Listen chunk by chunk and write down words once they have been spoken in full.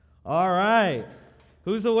All right.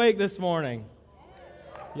 Who's awake this morning?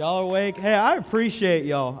 Y'all awake? Hey, I appreciate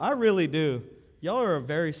y'all. I really do. Y'all are a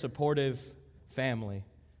very supportive family.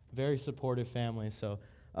 Very supportive family. So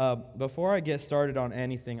before I get started on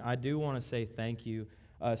anything, I do want to say thank you,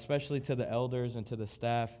 especially to the elders and to the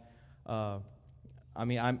staff. The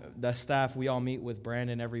staff, we all meet with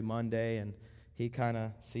Brandon every Monday, and he kind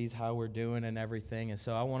of sees how we're doing and everything. And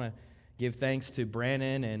so I want to give thanks to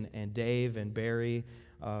Brandon and Dave and Barry,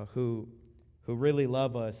 who really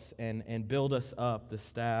love us and build us up, the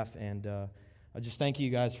staff. And I just thank you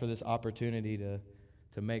guys for this opportunity to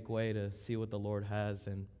make way to see what the Lord has.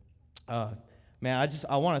 And I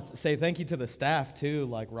want to say thank you to the staff too,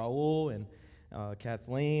 like Raul and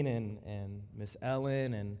Kathleen and Miss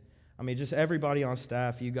Ellen, and just everybody on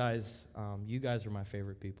staff. You guys are my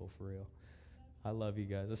favorite people for real. I love you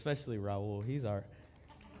guys, especially Raul.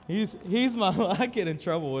 He's my. I get in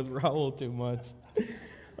trouble with Raul too much.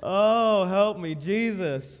 Oh, help me,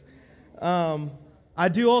 Jesus. I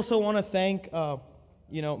do also want to thank,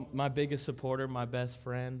 my biggest supporter, my best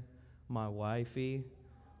friend, my wifey.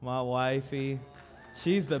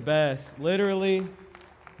 She's the best. Literally,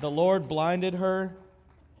 the Lord blinded her.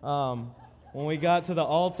 When we got to the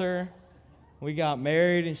altar, we got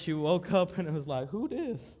married, and she woke up, and it was like, who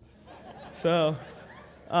this? So,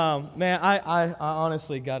 I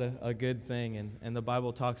honestly got a good thing, and the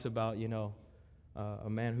Bible talks about, a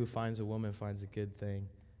man who finds a woman finds a good thing.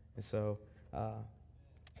 And so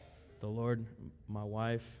the Lord, my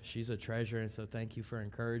wife, she's a treasure, and so thank you for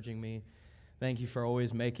encouraging me. Thank you for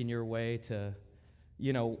always making your way to,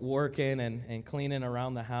 working and cleaning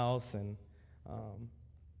around the house. And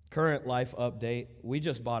current life update, we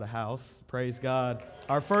just bought a house. Praise God.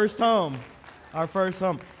 Our first home.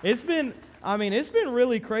 It's been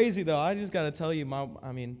really crazy, though. I just got to tell you,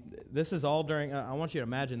 this is all during, I want you to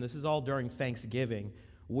imagine, this is all during Thanksgiving.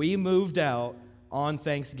 We moved out on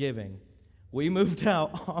Thanksgiving. We moved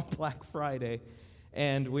out on Black Friday.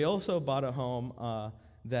 And we also bought a home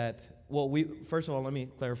first of all, let me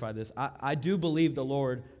clarify this. I do believe the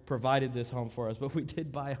Lord provided this home for us, but we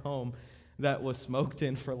did buy a home that was smoked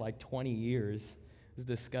in for like 20 years. It was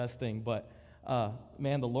disgusting, but the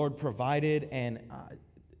Lord provided, and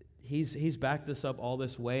He's backed us up all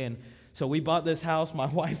this way. And so we bought this house. My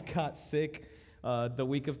wife got sick the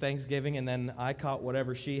week of Thanksgiving, and then I caught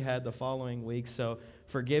whatever she had the following week. So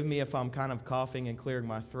forgive me if I'm kind of coughing and clearing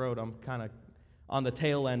my throat. I'm kind of on the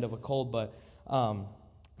tail end of a cold, but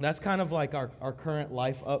that's kind of like our current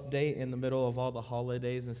life update in the middle of all the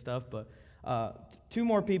holidays and stuff. But two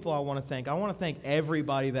more people I want to thank. I want to thank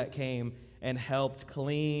everybody that came and helped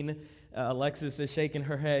clean. Alexis is shaking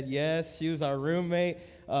her head. Yes, she was our roommate.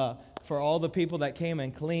 For all the people that came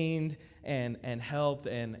and cleaned and helped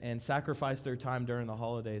and sacrificed their time during the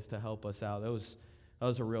holidays to help us out. That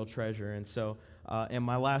was a real treasure. And so, and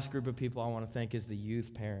my last group of people I want to thank is the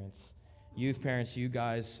youth parents. Youth parents, you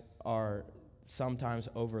guys are sometimes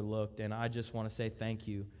overlooked, and I just want to say thank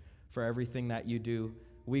you for everything that you do.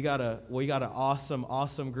 We got an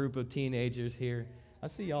awesome group of teenagers here. I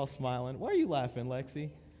see y'all smiling. Why are you laughing, Lexi?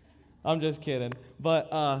 I'm just kidding.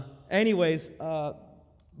 But anyways,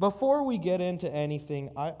 before we get into anything,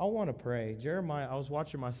 I want to pray. Jeremiah, I was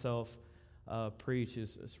watching myself preach.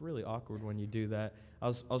 It's really awkward when you do that. I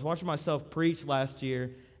was watching myself preach last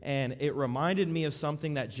year, and it reminded me of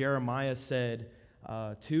something that Jeremiah said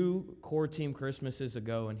 2 core team Christmases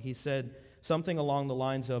ago. And he said something along the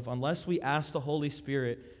lines of, unless we ask the Holy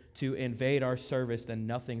Spirit to invade our service, then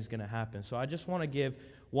nothing's going to happen. So I just want to give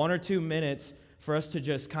 1 or 2 minutes for us to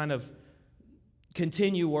just kind of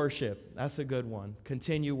continue worship. That's a good one.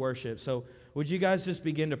 Continue worship. So would you guys just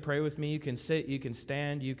begin to pray with me? You can sit, you can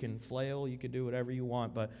stand, you can flail, you can do whatever you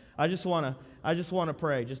want. But I just want to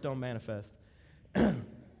pray. Just don't manifest. Come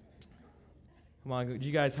on, would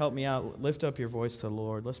you guys help me out? Lift up your voice to the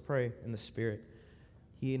Lord. Let's pray in the Spirit.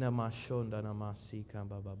 Here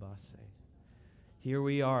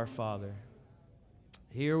we are, Father.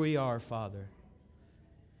 Here we are, Father.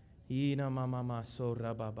 We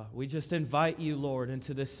just invite you, Lord,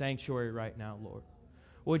 into this sanctuary right now, Lord.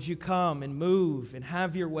 Would you come and move and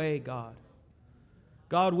have your way, God?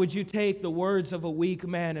 God, would you take the words of a weak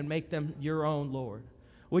man and make them your own, Lord?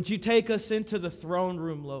 Would you take us into the throne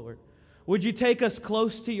room, Lord? Would you take us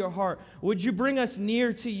close to your heart? Would you bring us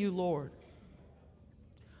near to you, Lord?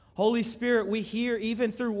 Holy Spirit, we hear even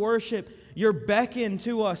through worship, your beckon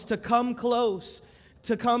to us to come close,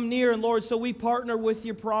 to come near. And Lord, so we partner with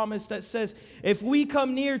your promise that says, if we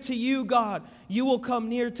come near to you, God, you will come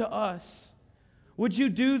near to us. Would you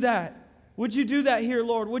do that? Would you do that here,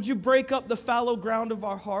 Lord? Would you break up the fallow ground of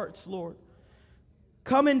our hearts, Lord?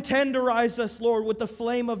 Come and tenderize us, Lord, with the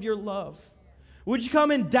flame of your love. Would you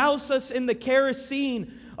come and douse us in the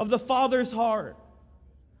kerosene of the Father's heart?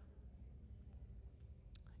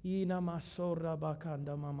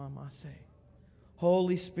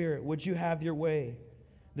 Holy Spirit, would you have your way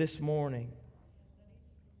this morning?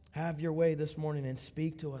 Have your way this morning and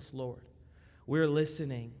speak to us, Lord. We're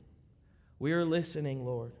listening. We are listening,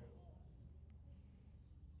 Lord.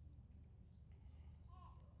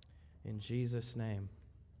 In Jesus' name.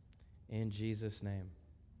 In Jesus' name.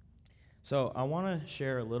 So I want to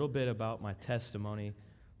share a little bit about my testimony.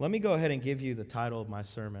 Let me go ahead and give you the title of my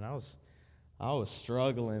sermon. I was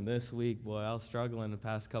struggling this week, boy. I was struggling the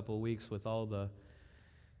past couple of weeks with all the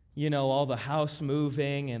house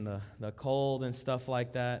moving and the cold and stuff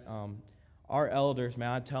like that. Our elders,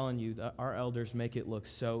 man, I'm telling you, our elders make it look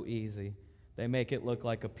so easy. They make it look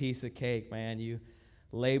like a piece of cake, man. You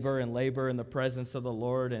labor and labor in the presence of the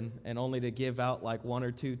Lord, and only to give out like one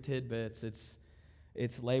or two tidbits,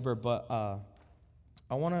 it's labor. But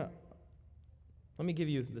let me give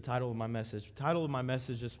you the title of my message. The title of my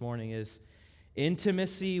message this morning is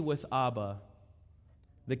Intimacy with Abba,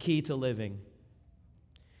 the Key to Living.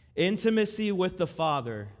 Intimacy with the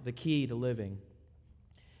Father, the key to living.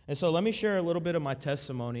 And so let me share a little bit of my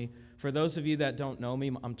testimony. For those of you that don't know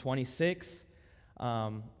me, I'm 26.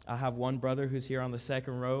 I have one brother who's here on the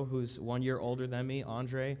second row who's 1 year older than me,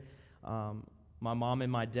 Andre. My mom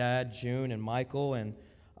and my dad, June and Michael. And,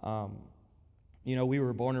 we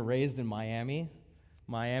were born and raised in Miami,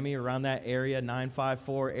 around that area,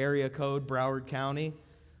 954 area code, Broward County.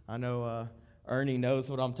 I know Ernie knows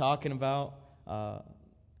what I'm talking about.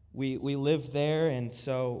 We lived there, and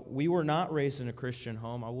so we were not raised in a Christian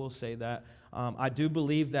home, I will say that. I do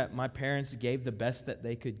believe that my parents gave the best that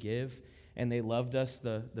they could give, and they loved us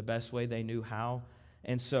the best way they knew how.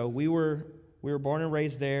 And so we were born and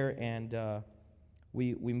raised there, and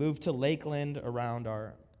we moved to Lakeland around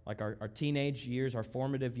our teenage years, our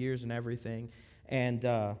formative years and everything. And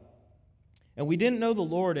we didn't know the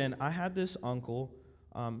Lord, and I had this uncle.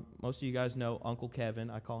 Most of you guys know Uncle Kevin.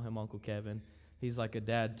 I call him Uncle Kevin. He's like a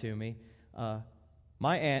dad to me.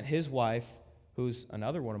 My aunt, his wife, who's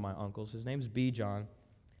another one of my uncles, his name's B. John.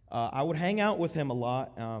 I would hang out with him a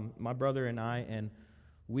lot, my brother and I, and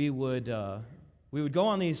we would go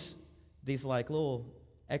on these like little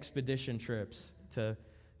expedition trips to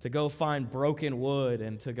go find broken wood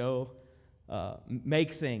and to go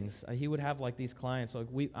make things. He would have like these clients.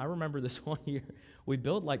 I remember this one year we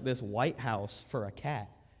built like this White House for a cat.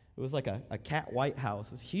 It was like a cat White House.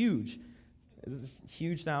 It's huge. It's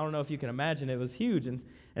huge now. I don't know if you can imagine. It was huge. And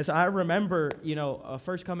so I remember,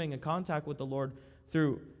 first coming in contact with the Lord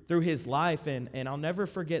through his life, and I'll never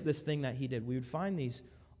forget this thing that he did. We would find these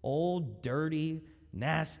old, dirty,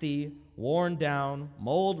 nasty, worn down,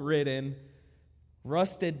 mold-ridden,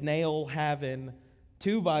 rusted nail-having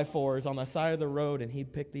 2x4s on the side of the road, and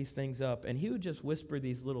he'd pick these things up, and he would just whisper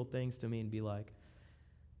these little things to me and be like,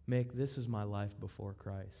 Mick, this is my life before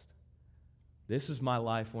Christ. This is my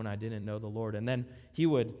life when I didn't know the Lord. And then he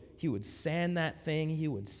would sand that thing, he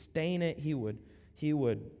would stain it, he would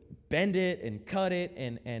bend it and cut it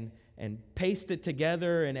and paste it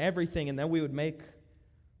together and everything, and then we would make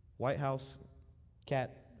White House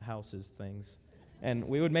cat houses things. And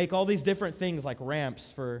we would make all these different things like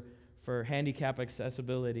ramps for handicap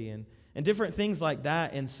accessibility and different things like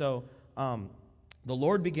that. And so the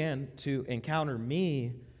Lord began to encounter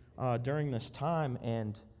me during this time,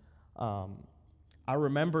 and I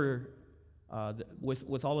remember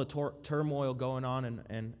with all the turmoil going on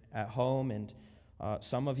and at home, and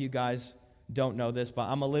some of you guys don't know this, but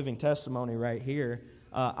I'm a living testimony right here.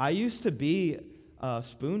 I used to be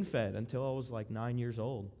spoon-fed until I was like 9 years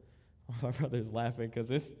old. My brother's laughing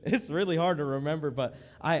because it's really hard to remember, but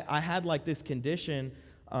I had like this condition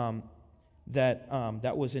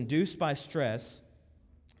that was induced by stress,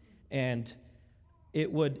 and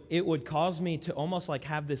it would cause me to almost like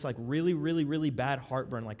have this like really, really, really bad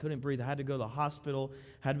heartburn. Like couldn't breathe. I had to go to the hospital,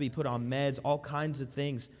 had to be put on meds, all kinds of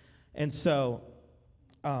things. And so,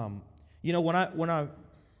 when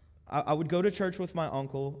I would go to church with my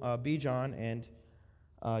uncle, B. John, and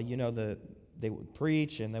they would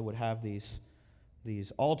preach and they would have these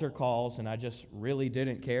altar calls, and I just really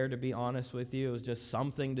didn't care, to be honest with you. It was just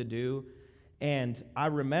something to do. And I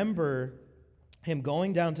remember him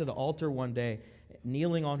going down to the altar one day,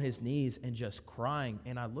 kneeling on his knees and just crying.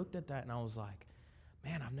 And I looked at that and I was like,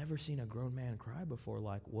 man, I've never seen a grown man cry before.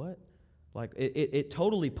 Like, what? Like, it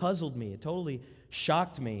totally puzzled me. It totally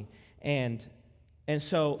shocked me. And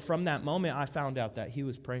so from that moment, I found out that he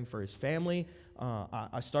was praying for his family.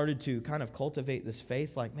 I started to kind of cultivate this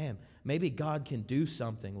faith, like, man, maybe God can do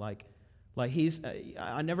something. Like, Like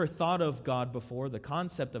I never thought of God before, the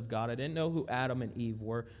concept of God. I didn't know who Adam and Eve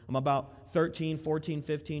were. I'm about 13, 14,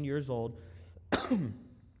 15 years old.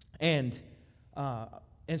 And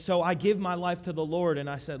so I give my life to the Lord, and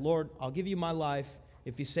I said, Lord, I'll give you my life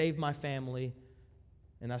if you save my family.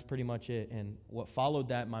 And that's pretty much it. And what followed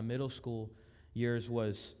that, my middle school years,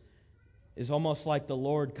 is almost like the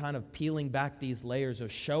Lord kind of peeling back these layers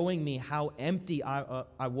of showing me how empty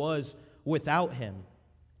I was without Him.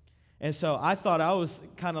 And so I thought I was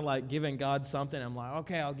kind of like giving God something. I'm like,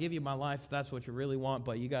 okay, I'll give you my life if that's what you really want,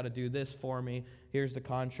 but you got to do this for me. Here's the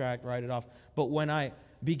contract, write it off. But when I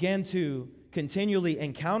began to continually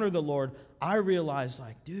encounter the Lord, I realized,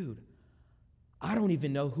 like, dude, I don't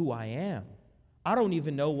even know who I am. I don't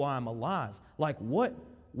even know why I'm alive. Like, what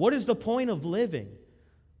is the point of living?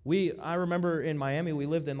 I remember in Miami, we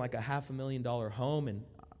lived in like a $500,000 home, and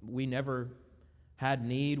we never had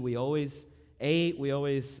need. We always ate. We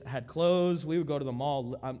always had clothes. We would go to the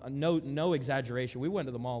mall. No exaggeration. We went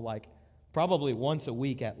to the mall like probably once a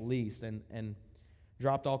week at least, and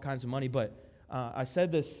dropped all kinds of money. But I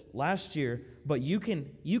said this last year, but you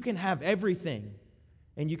can have everything,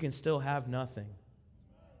 and you can still have nothing.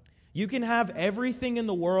 You can have everything in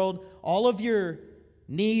the world. All of your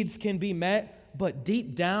needs can be met, but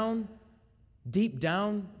deep down,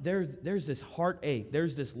 there's this heartache.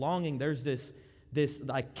 There's this longing. There's this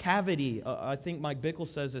like cavity. I think Mike Bickle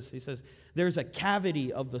says this. He says, there's a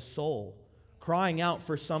cavity of the soul crying out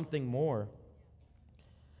for something more.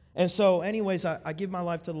 And so anyways, I give my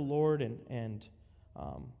life to the Lord, and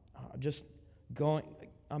just going,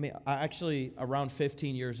 I actually, around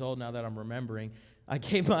 15 years old, now that I'm remembering, I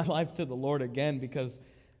gave my life to the Lord again, because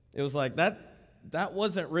it was like that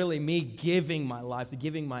wasn't really me giving my life,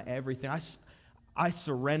 giving my everything. I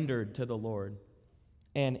surrendered to the Lord.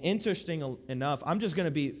 And interesting enough, I'm just going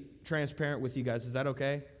to be transparent with you guys. Is that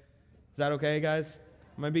okay? Is that okay, guys?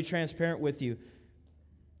 I'm going to be transparent with you.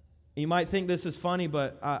 You might think this is funny,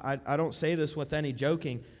 but I don't say this with any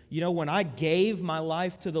joking. You know, when I gave my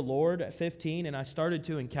life to the Lord at 15 and I started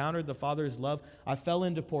to encounter the Father's love, I fell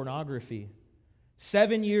into pornography.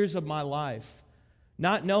 7 years of my life,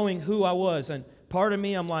 not knowing who I was. And part of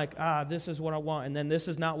me, I'm like, this is what I want, and then this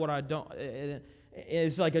is not what I don't.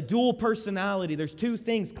 It's like a dual personality. There's two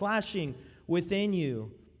things clashing within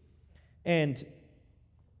you. And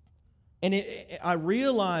I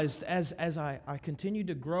realized as I continued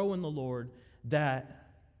to grow in the Lord that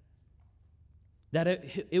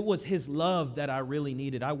it was His love that I really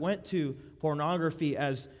needed. I went to pornography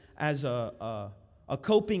as a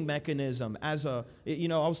coping mechanism, I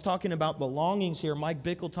was talking about belongings here. Mike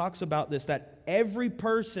Bickle talks about this, that every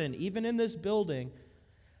person, even in this building,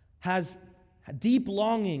 has deep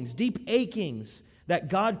longings, deep achings that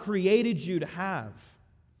God created you to have.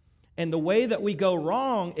 And the way that we go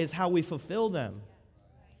wrong is how we fulfill them.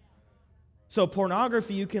 So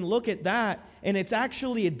pornography, you can look at that, and it's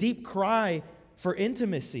actually a deep cry for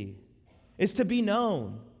intimacy. It's to be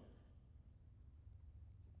known.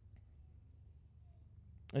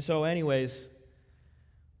 And so anyways,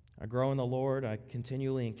 I grow in the Lord. I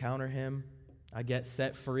continually encounter Him. I get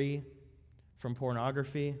set free from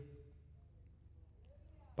pornography.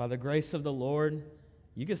 By the grace of the Lord,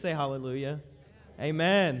 you can say hallelujah.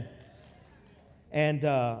 Amen. And,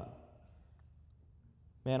 I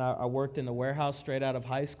worked in the warehouse straight out of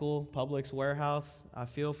high school, Publix warehouse. I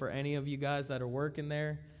feel for any of you guys that are working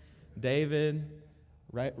there. David,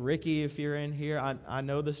 right, Ricky, if you're in here, I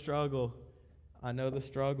know the struggle. I know the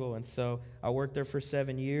struggle. And so I worked there for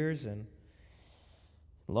 7 years, and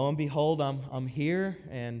lo and behold, I'm here,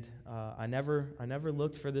 and I never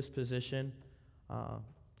looked for this position.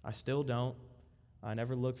 I still don't. I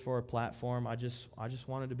never looked for a platform. I just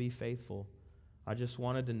wanted to be faithful. I just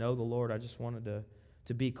wanted to know the Lord. I just wanted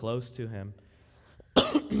to be close to Him.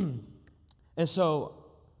 And so,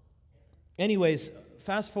 anyways,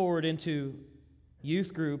 fast forward into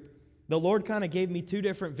youth group. The Lord kind of gave me two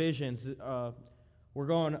different visions. We're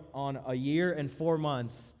going on a year and 4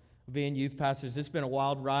 months of being youth pastors. It's been a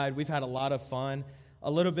wild ride. We've had a lot of fun. A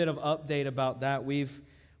little bit of update about that. We've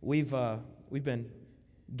been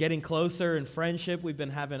getting closer in friendship. We've been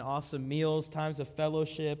having awesome meals, times of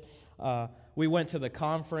fellowship. We went to the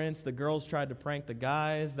conference. The girls tried to prank the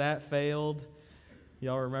guys. That failed.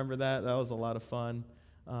 Y'all remember that? That was a lot of fun.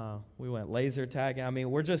 We went laser tagging.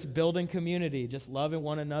 We're just building community, just loving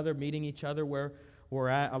one another, meeting each other where we're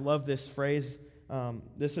at. I love this phrase.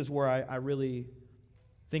 This is where I really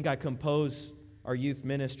think I compose our youth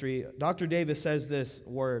ministry. Dr. Davis says this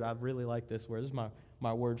word. I really like this word. This is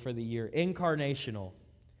my word for the year. Incarnational.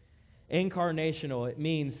 Incarnational. It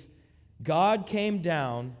means God came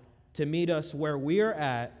down to meet us where we are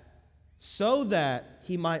at so that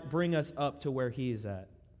he might bring us up to where he is at.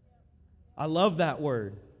 I love that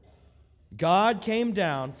word. God came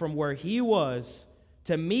down from where he was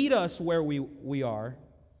to meet us where we are,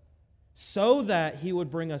 so that he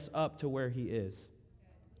would bring us up to where he is.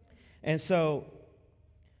 And so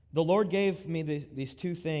the Lord gave me these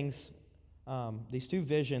two things, these two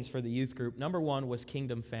visions for the youth group. Number one was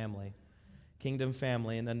kingdom family. Kingdom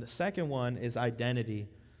family. And then the second one is identity.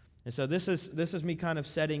 And so this is me kind of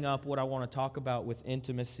setting up what I want to talk about with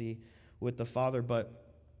intimacy with the Father. But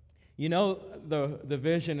you know the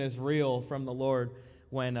vision is real from the Lord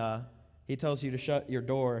when he tells you to shut your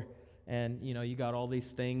door, and you know you got all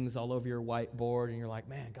these things all over your whiteboard, and you're like,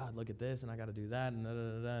 man, God, look at this, and I got to do that, and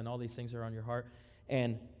and all these things are on your heart.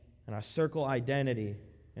 And I circle identity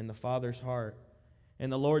in the Father's heart.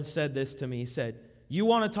 And the Lord said this to me. He said, you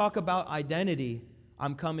want to talk about identity?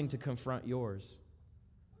 I'm coming to confront yours.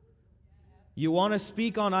 You want to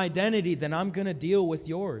speak on identity? Then I'm going to deal with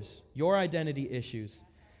yours, your identity issues.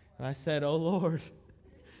 And I said, oh, Lord,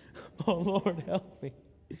 oh, Lord, help me.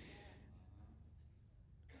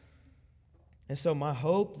 And so my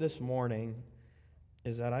hope this morning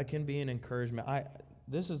is that I can be an encouragement.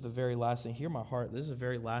 This is the very last thing. Hear my heart. This is the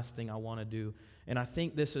very last thing I want to do. And I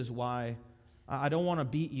think this is why I don't want to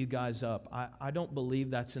beat you guys up. I don't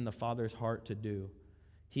believe that's in the Father's heart to do.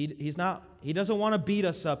 He doesn't want to beat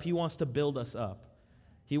us up. He wants to build us up.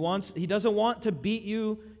 He doesn't want to beat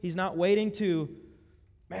you. He's not waiting to,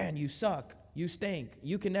 man, you suck. You stink.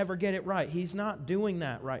 You can never get it right. He's not doing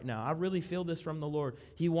that right now. I really feel this from the Lord.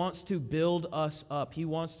 He wants to build us up. He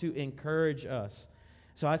wants to encourage us.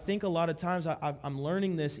 So I think a lot of times, I'm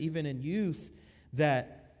learning this even in youth,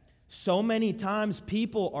 that so many times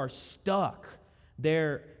people are stuck.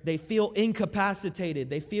 They feel incapacitated.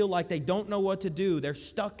 They feel like they don't know what to do. They're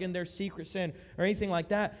stuck in their secret sin or anything like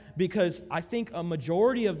that, because I think a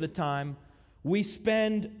majority of the time we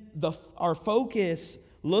spend our focus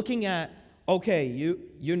looking at, okay,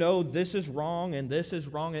 you know this is wrong and this is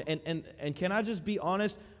wrong. And can I just be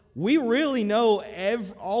honest? We really know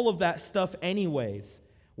all of that stuff anyways.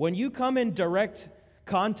 When you come in direct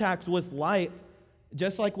contact with light,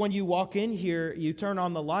 just like when you walk in here, you turn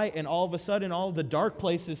on the light and all of a sudden all of the dark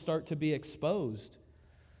places start to be exposed.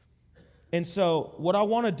 And so what I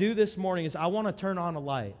want to do this morning is I want to turn on a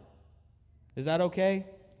light. Is that okay?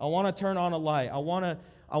 I want to turn on a light. I want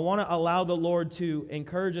to allow the Lord to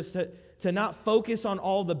encourage us to not focus on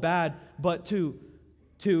all the bad, but to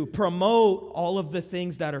promote all of the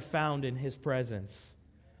things that are found in His presence.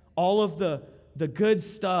 All of the good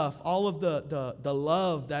stuff, all of the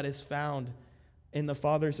love that is found in the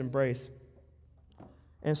Father's embrace.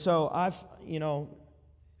 And so I've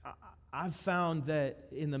found that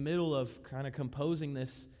in the middle of kind of composing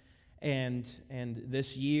this and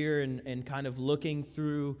this year and kind of looking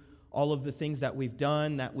through all of the things that we've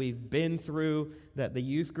done, that we've been through, that the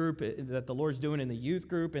youth group, that the Lord's doing in the youth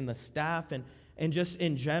group and the staff and just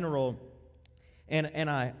in general, and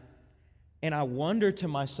I wonder to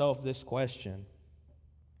myself this question.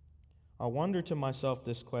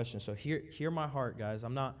 So hear my heart, guys. I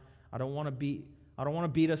don't want to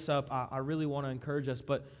beat us up. I really want to encourage us,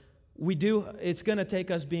 but it's going to take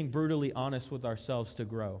us being brutally honest with ourselves to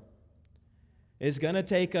grow. It's going to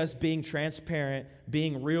take us being transparent,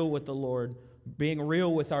 being real with the Lord, being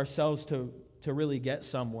real with ourselves to really get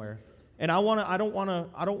somewhere. And I don't want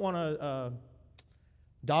to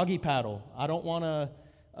doggy paddle. I don't want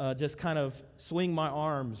to just kind of swing my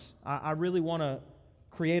arms. I really want to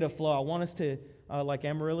create a flow. I want us to, like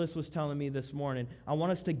Amaryllis was telling me this morning, I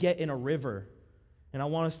want us to get in a river. And I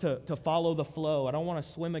want us to follow the flow. I don't want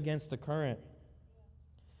to swim against the current.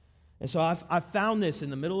 And so I've found this in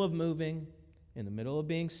the middle of moving, in the middle of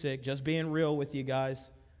being sick, just being real with you guys,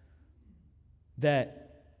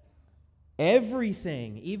 that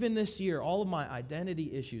everything, even this year, all of my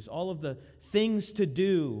identity issues, all of the things to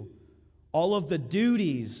do, all of the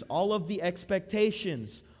duties, all of the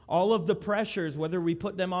expectations, all of the pressures, whether we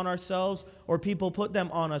put them on ourselves or people put them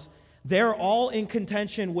on us, they're all in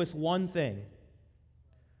contention with one thing: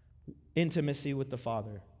 intimacy with the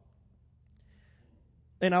Father.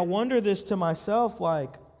 And I wonder this to myself,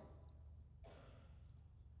 like,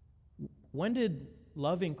 when did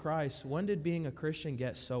loving Christ, when did being a Christian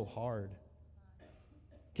get so hard?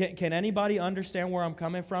 Can anybody understand where I'm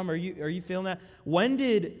coming from? Are you feeling that? When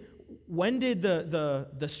did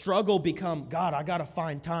the struggle become, God, I got to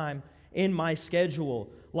find time in my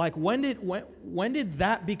schedule? Like, when did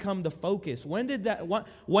that become the focus? When did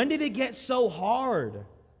it get so hard?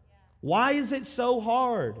 Why is it so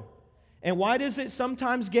hard? And why does it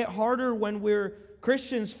sometimes get harder when we're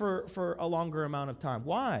Christians for a longer amount of time?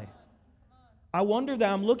 Why? I wonder that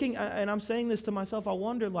I'm looking, and I'm saying this to myself, I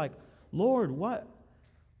wonder like, Lord, what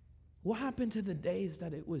happened to the days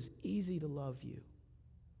that it was easy to love you?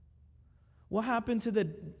 What happened to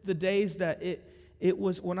the days that it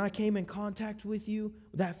was when I came in contact with you,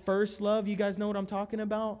 that first love? You guys know what I'm talking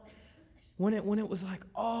about? When it was like,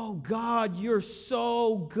 oh God, you're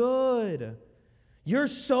so good. You're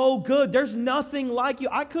so good. There's nothing like you.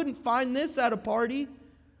 I couldn't find this at a party.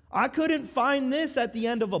 I couldn't find this at the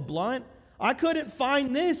end of a blunt. I couldn't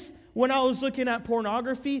find this when I was looking at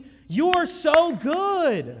pornography. You're so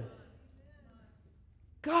good.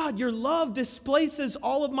 God, your love displaces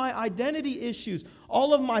all of my identity issues,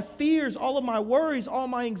 all of my fears, all of my worries, all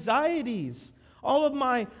my anxieties, all of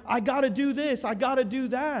my, I got to do this, I got to do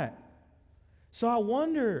that. So I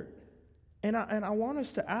wonder, and I want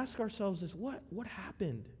us to ask ourselves this, what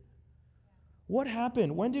happened? What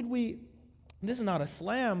happened? When did we, this is not a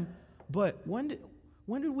slam, but when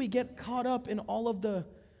did we get caught up in all of the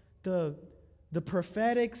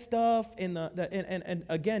prophetic stuff and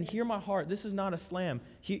again, hear my heart. This is not a slam.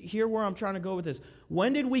 Hear where I'm trying to go with this.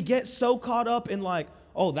 When did we get so caught up in like,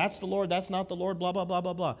 oh, that's the Lord, that's not the Lord, blah, blah, blah,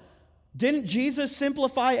 blah, blah. Didn't Jesus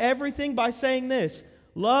simplify everything by saying this?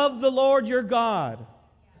 Love the Lord your God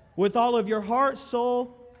with all of your heart,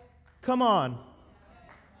 soul. Come on.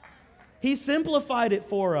 He simplified it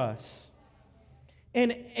for us.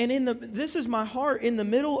 And this is my heart, in the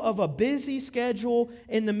middle of a busy schedule,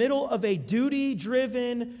 in the middle of a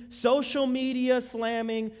duty-driven, social media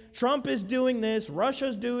slamming, Trump is doing this,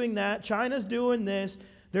 Russia's doing that, China's doing this,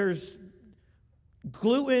 there's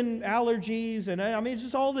gluten allergies, and I mean, it's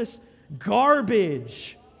just all this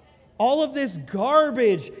garbage. All of this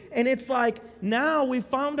garbage. And it's like, now we've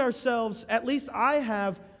found ourselves, at least I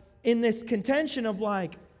have, in this contention of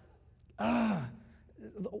like,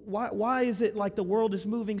 why is it like the world is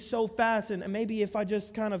moving so fast? And maybe if I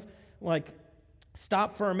just kind of like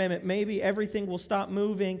stop for a minute, maybe everything will stop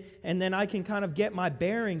moving and then I can kind of get my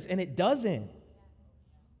bearings, and it doesn't.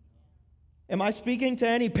 Am I speaking to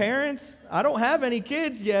any parents? I don't have any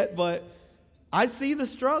kids yet, but I see the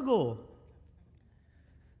struggle.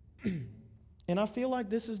 And I feel like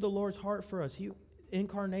this is the Lord's heart for us.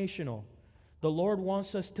 Incarnational. The Lord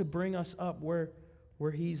wants us to bring us up where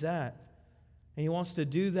He's at. And He wants to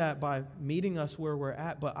do that by meeting us where we're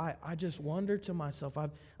at. But I just wonder to myself,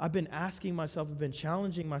 I've been asking myself, I've been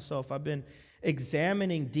challenging myself, I've been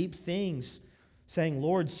examining deep things, saying,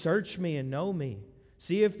 Lord, search me and know me.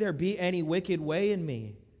 See if there be any wicked way in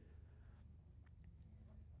me.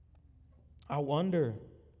 I wonder,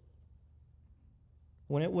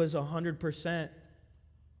 when it was 100%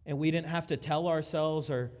 and we didn't have to tell ourselves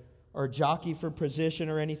or jockey for position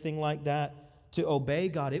or anything like that to obey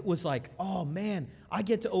God, it was like, oh man, I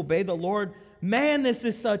get to obey the Lord. Man, this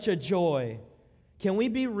is such a joy. Can we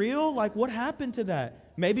be real? Like, what happened to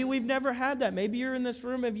that? Maybe we've never had that. Maybe you're in this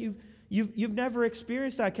room and you've never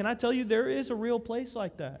experienced that. Can I tell you, there is a real place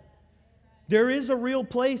like that. There is a real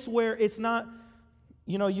place where it's not,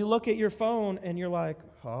 you look at your phone and you're like,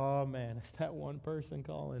 oh man, it's that one person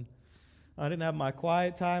calling. I didn't have my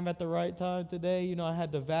quiet time at the right time today. I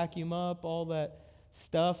had to vacuum up all that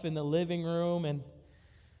stuff in the living room, and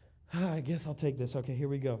I guess I'll take this. Okay, here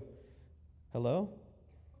we go. Hello?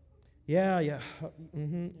 Yeah.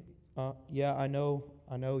 Yeah, I know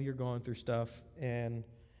you're going through stuff, and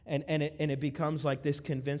it becomes like this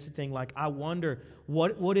convincing thing. Like, I wonder,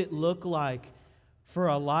 what would it look like for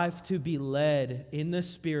a life to be led in the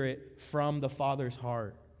Spirit from the Father's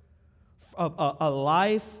heart? A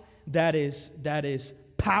life that is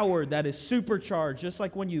powered, that is supercharged, just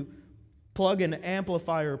like when you plug an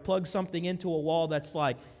amplifier, plug something into a wall that's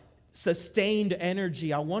like sustained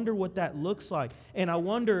energy. I wonder what that looks like. And I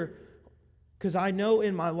wonder, because I know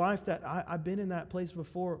in my life that I've been in that place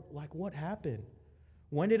before, like, what happened?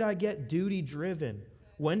 When did I get duty driven?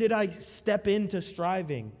 When did I step into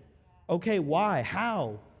striving? Okay, why?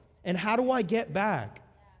 How? And how do I get back?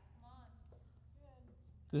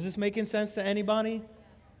 Is this making sense to anybody?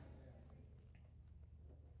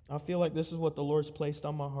 I feel like this is what the Lord's placed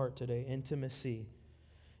on my heart today. Intimacy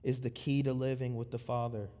is the key to living with the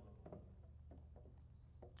Father.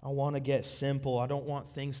 I want to get simple. I don't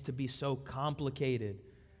want things to be so complicated.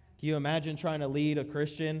 Can you imagine trying to lead a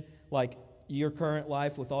Christian like your current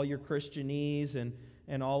life with all your Christianese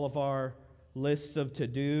and all of our lists of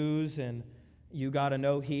to-dos, and you got to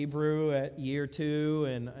know Hebrew at year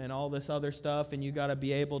 2 and all this other stuff, and you got to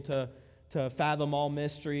be able to fathom all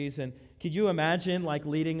mysteries. And could you imagine like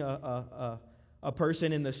leading a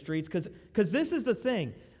person in the streets? Because this is the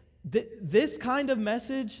thing. This kind of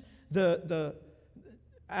message,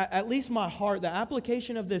 at least my heart, the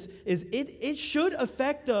application of this is it should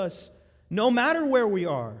affect us no matter where we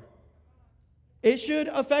are. It should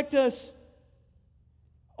affect us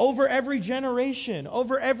over every generation,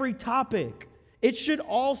 over every topic. It should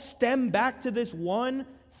all stem back to this one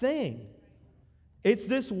thing. It's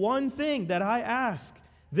this one thing that I ask.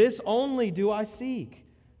 This only do I seek.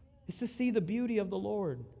 It's to see the beauty of the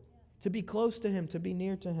Lord, to be close to Him, to be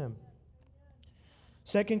near to Him.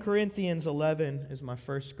 2 Corinthians 11 is my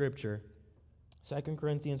first scripture. 2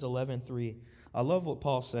 Corinthians 11:3. I love what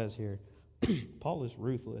Paul says here. Paul is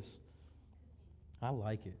ruthless. I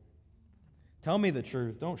like it. Tell me the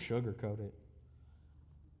truth. Don't sugarcoat it.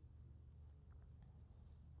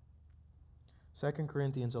 2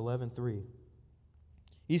 Corinthians 11:3.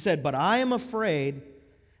 He said, "But I am afraid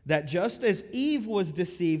that just as Eve was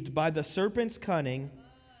deceived by the serpent's cunning,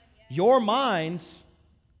 your minds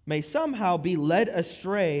may somehow be led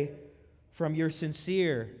astray from your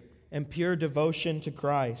sincere and pure devotion to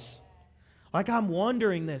Christ." Like, I'm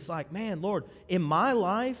wondering this, like, man, Lord, in my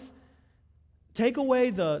life, take away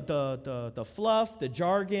the fluff, the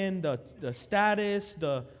jargon, the status,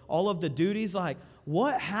 all of the duties. Like,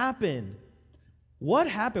 what happened? What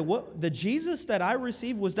happened? The Jesus that I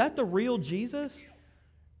received, was that the real Jesus?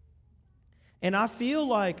 And I feel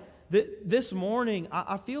like this morning,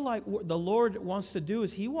 I feel like what the Lord wants to do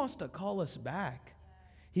is He wants to call us back.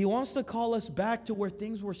 He wants to call us back to where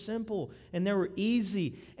things were simple and they were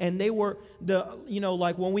easy and they were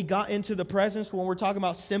like when we got into the presence, when we're talking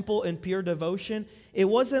about simple and pure devotion, it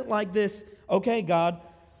wasn't like this, okay, God,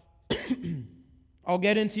 I'll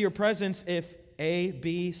get into your presence if A,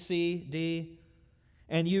 B, C, D,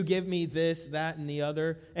 and you give me this, that, and the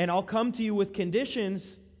other, and I'll come to you with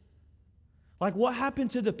conditions. Like, what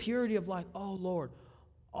happened to the purity of like, oh, Lord,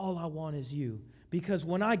 all I want is you. Because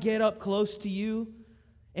when I get up close to you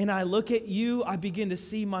and I look at you, I begin to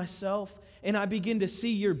see myself and I begin to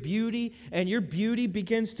see your beauty, and your beauty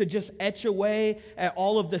begins to just etch away at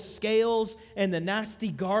all of the scales and the nasty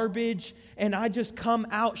garbage, and I just come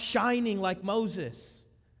out shining like Moses.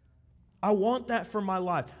 I want that for my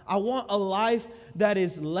life. I want a life that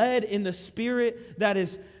is led in the Spirit, that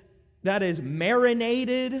is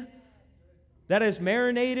marinated. That is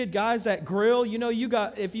marinated, guys. That grill, you want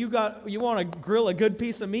to grill a good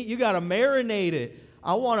piece of meat, you got to marinate it.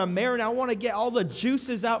 I want to marinate. I want to get all the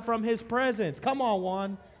juices out from His presence. Come on,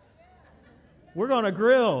 Juan. We're going to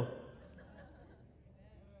grill.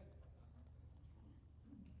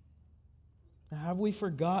 Have we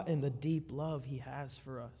forgotten the deep love He has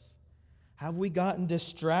for us? Have we gotten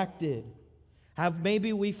distracted? Have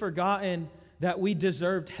maybe we forgotten that we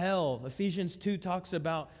deserved hell? Ephesians 2 talks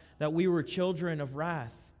about that we were children of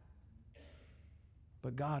wrath.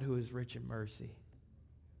 But God, who is rich in mercy.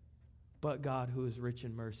 But God, who is rich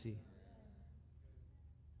in mercy.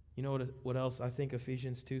 You know what else I think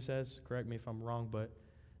Ephesians 2 says? Correct me if I'm wrong, but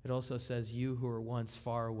it also says, you who were once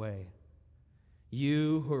far away.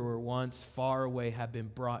 You who were once far away have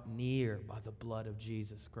been brought near by the blood of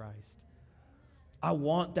Jesus Christ. I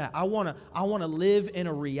want that. I want to live in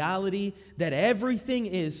a reality that everything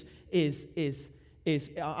is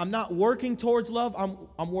I'm not working towards love.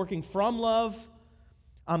 I'm working from love.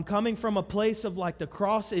 I'm coming from a place of like the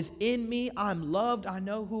cross is in me. I'm loved. I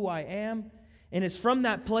know who I am. And it's from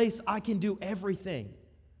that place I can do everything.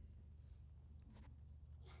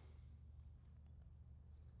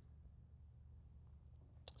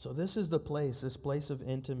 So this is this place of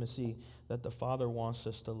intimacy that the Father wants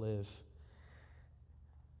us to live.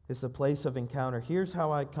 It's a place of encounter. Here's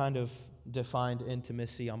how I kind of defined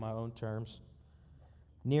intimacy on my own terms.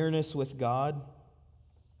 Nearness with God,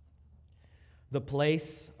 the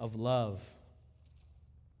place of love.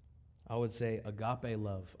 I would say agape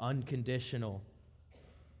love, unconditional,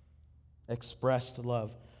 expressed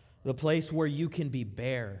love. The place where you can be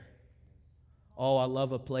bare. Oh, I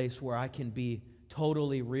love a place where I can be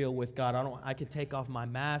totally real with God. I can take off my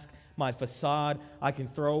mask, my facade. I can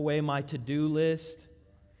throw away my to-do list,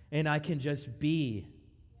 and I can just be.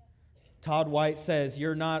 Todd White says,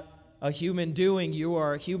 you're not a human doing, you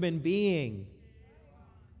are a human being.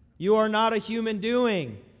 You are not a human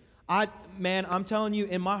doing. I'm telling you,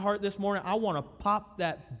 in my heart this morning, I want to pop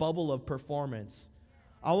that bubble of performance.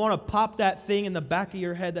 I want to pop that thing in the back of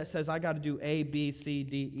your head that says, I got to do A, B, C,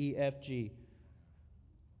 D, E, F, G.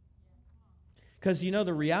 Because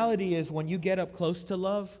the reality is when you get up close to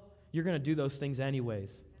love, you're going to do those things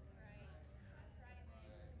anyways.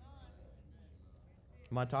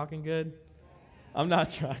 Am I talking good? I'm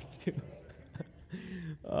not trying to.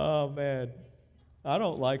 Oh, man. I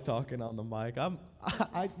don't like talking on the mic.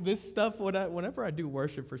 This stuff, whenever I do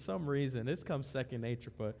worship, for some reason, this comes second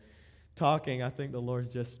nature. But talking, I think the Lord's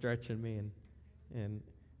just stretching me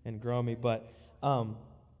and growing me. But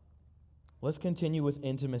Let's continue with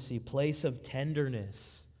intimacy, place of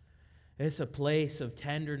tenderness. It's a place of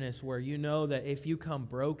tenderness where you know that if you come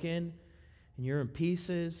broken and you're in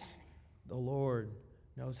pieces, the Lord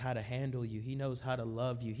knows how to handle you. He knows how to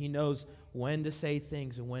love you. He knows when to say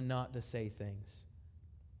things and when not to say things.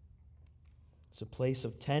 It's a place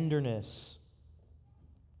of tenderness,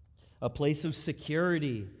 a place of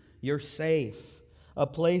security. You're safe. A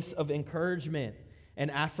place of encouragement and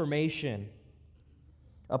affirmation.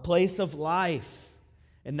 A place of life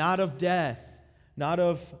and not of death, not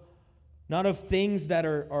of things that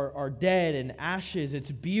are dead and ashes. It's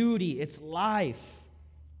beauty, it's life,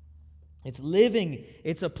 it's living,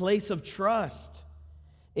 it's a place of trust.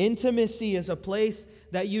 Intimacy is a place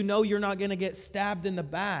that you know you're not going to get stabbed in the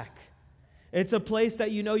back. It's a place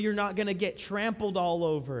that you know you're not going to get trampled all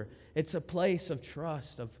over. It's a place of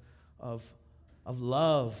trust, of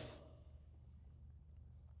love.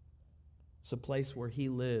 It's a place where He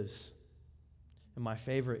lives. And my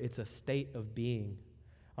favorite, it's a state of being.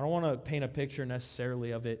 I don't want to paint a picture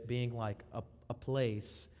necessarily of it being like a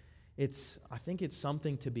place. I think it's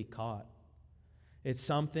something to be caught. It's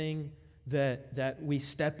something that we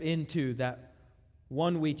step into, that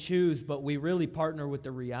one we choose, but we really partner with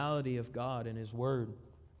the reality of God and His Word.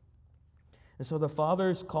 And so the Father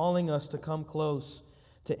is calling us to come close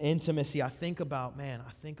to intimacy. I think about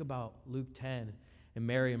Luke 10 and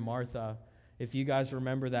Mary and Martha. If you guys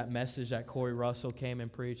remember that message that Corey Russell came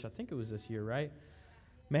and preached, I think it was this year, right?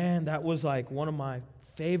 Man, that was like one of my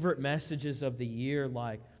favorite messages of the year.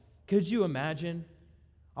 Like, could you imagine?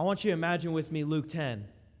 I want you to imagine with me Luke 10.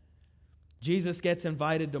 Jesus gets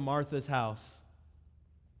invited to Martha's house.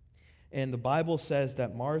 And the Bible says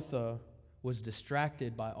that Martha was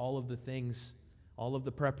distracted by all of the things, all of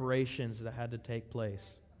the preparations that had to take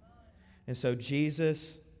place. And so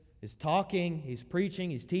Jesus is talking, He's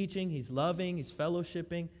preaching, He's teaching, He's loving, He's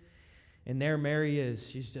fellowshipping. And there Mary is.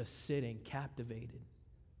 She's just sitting, captivated,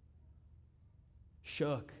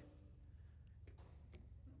 shook.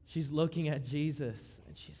 She's looking at Jesus,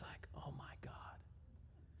 and she's like, oh my God.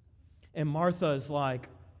 And Martha is like,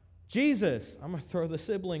 Jesus, I'm going to throw the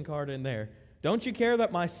sibling card in there. Don't you care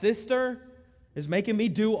that my sister is making me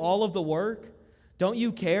do all of the work? Don't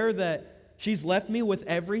you care that she's left me with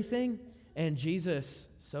everything? And Jesus,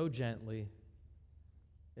 so gently,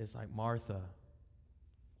 is like, Martha,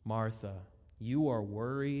 Martha, you are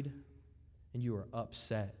worried and you are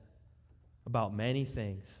upset about many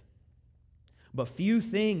things. But few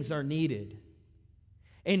things are needed.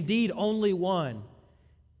 Indeed, only one.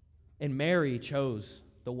 And Mary chose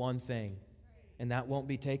the one thing, and that won't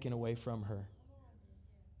be taken away from her.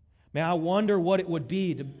 Man, I wonder what it would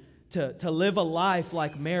be to live a life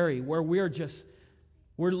like Mary, where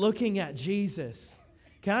we're looking at Jesus.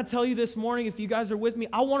 Can I tell you this morning, if you guys are with me,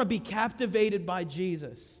 I want to be captivated by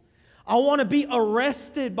Jesus. I want to be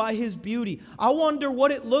arrested by His beauty. I wonder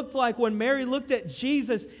what it looked like when Mary looked at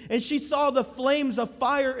Jesus and she saw the flames of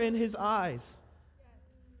fire in His eyes.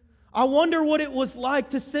 I wonder what it was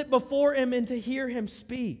like to sit before Him and to hear Him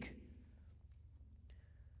speak.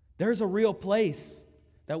 There's a real place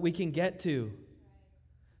that we can get to.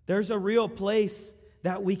 There's a real place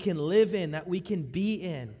that we can live in, that we can be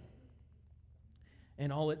in.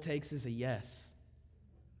 And all it takes is a yes.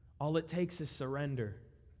 All it takes is surrender.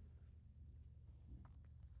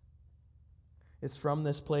 It's from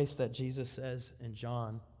this place that Jesus says in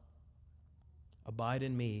John, abide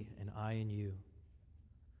in me and I in you,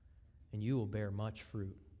 and you will bear much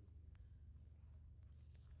fruit.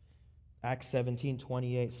 Acts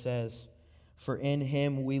 17:28 says, for in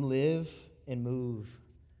Him we live and move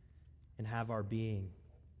and have our being.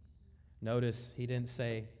 Notice He didn't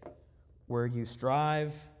say where you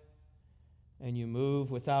strive and you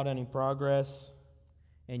move without any progress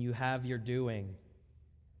and you have your doing.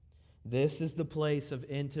 This is the place of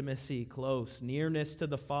intimacy, close, nearness to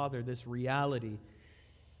the Father, this reality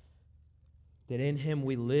that in Him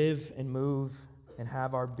we live and move and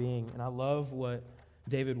have our being. And I love what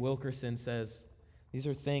David Wilkerson says. These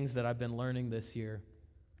are things that I've been learning this year.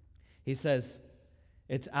 He says,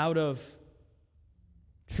 it's out of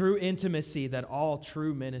true intimacy that all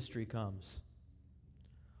true ministry comes.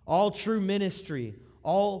 All true ministry,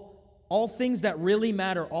 all things that really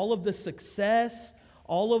matter, all of the success,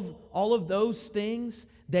 all of those things,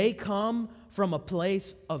 they come from a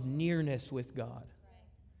place of nearness with God.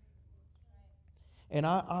 And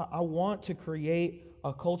I want to create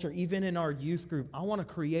a culture, even in our youth group. I want to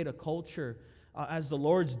create a culture as the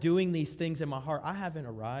Lord's doing these things in my heart. I haven't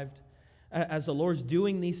arrived. As the Lord's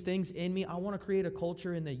doing these things in me, I want to create a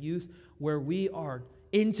culture in the youth where we are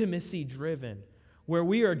intimacy driven, where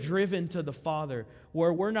we are driven to the Father,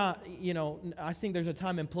 where we're not, I think there's a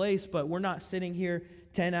time and place, but we're not sitting here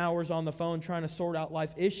 10 hours on the phone trying to sort out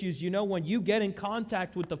life issues. When you get in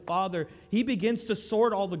contact with the Father, He begins to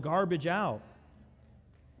sort all the garbage out.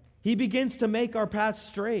 He begins to make our path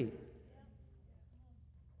straight.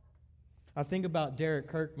 I think about Derek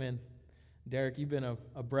Kirkman. Derek, you've been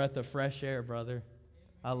a breath of fresh air, brother.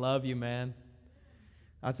 I love you, man.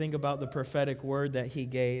 I think about the prophetic word that he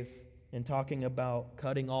gave in talking about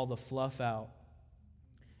cutting all the fluff out.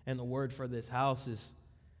 And the word for this house is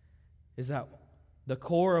that the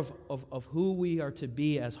core of who we are to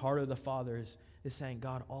be as heart of the Father is saying,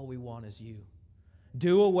 God, all we want is you.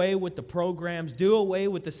 Do away with the programs. Do away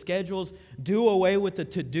with the schedules. Do away with the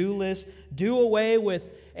to-do list. Do away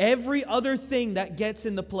with every other thing that gets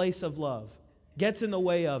in the place of love, gets in the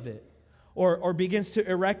way of it, or begins to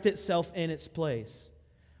erect itself in its place.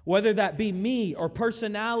 Whether that be me or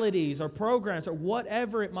personalities or programs or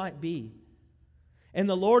whatever it might be. And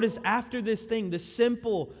the Lord is after this thing, the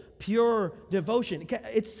simple, pure devotion.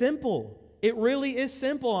 It's simple. It really is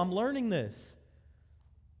simple. I'm learning this.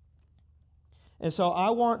 And so I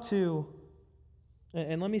want to,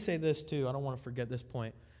 and let me say this too, I don't want to forget this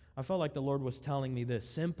point. I felt like the Lord was telling me this.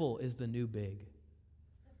 Simple is the new big.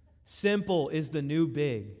 Simple is the new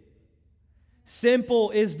big. Simple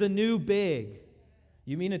is the new big.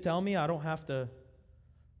 You mean to tell me I don't have to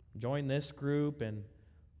join this group and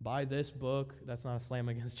buy this book? That's not a slam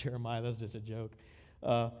against Jeremiah. That's just a joke.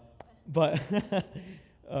 But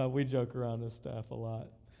we joke around this stuff a lot.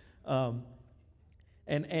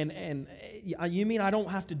 And you mean I don't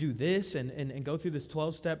have to do this and go through this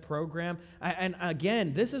 12-step program? And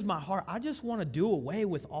again, this is my heart. I just want to do away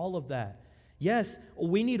with all of that. Yes,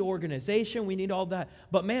 we need organization. We need all that.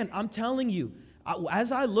 But man, I'm telling you,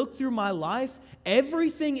 as I look through my life,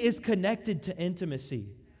 everything is connected to intimacy.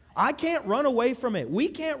 I can't run away from it. We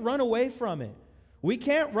can't run away from it. We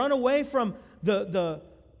can't run away from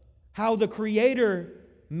how the Creator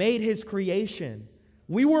made His creation.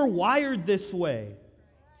 We were wired this way.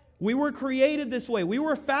 We were created this way. We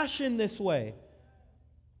were fashioned this way.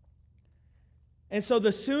 And so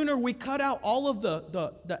the sooner we cut out all of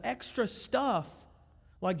the extra stuff,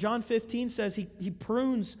 like John 15 says, He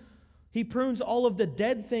prunes all of the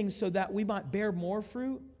dead things so that we might bear more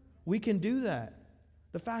fruit. We can do that.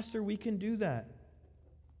 The faster we can do that.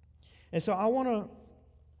 And so I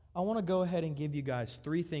want to go ahead and give you guys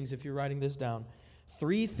 3 things, if you're writing this down.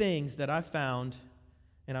 3 things that I found,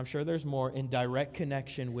 and I'm sure there's more, in direct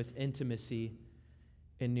connection with intimacy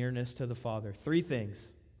and nearness to the Father. 3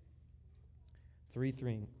 things. 3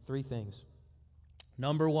 things.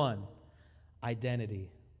 Number 1, identity.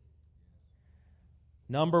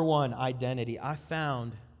 Number 1, identity. I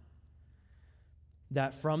found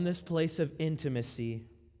that from this place of intimacy,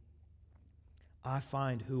 I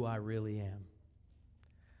find who I really am.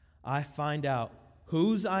 I find out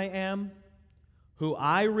whose I am, who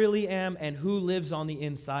I really am, and who lives on the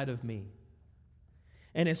inside of me.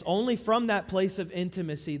 And it's only from that place of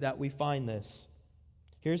intimacy that we find this.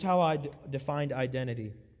 Here's how I defined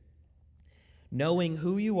identity. Knowing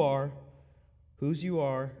who you are, whose you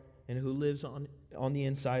are, and who lives on the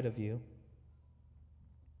inside of you.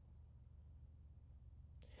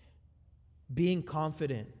 Being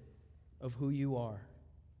confident of who you are.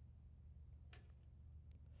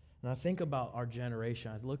 And I think about our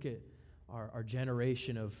generation. I look at our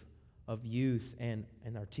generation of youth and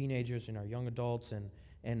our teenagers and our young adults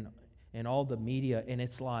and all the media. And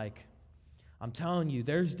it's like, I'm telling you,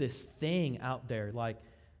 there's this thing out there like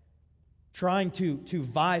trying to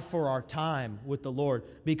vie for our time with the Lord,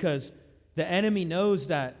 because the enemy knows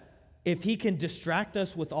that if he can distract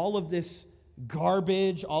us with all of this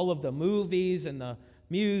garbage, all of the movies and the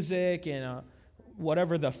music and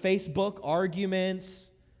whatever, the Facebook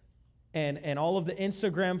arguments and all of the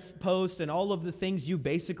Instagram posts and all of the things you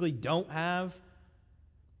basically don't have.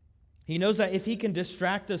 He knows that if he can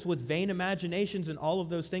distract us with vain imaginations and all of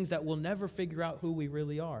those things, that we'll never figure out who we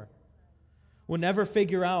really are. We'll never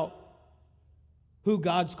figure out who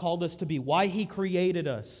God's called us to be, why He created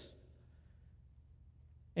us,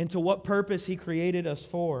 and to what purpose He created us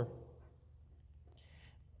for.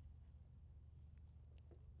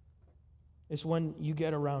 It's when you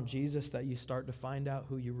get around Jesus that you start to find out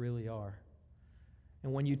who you really are.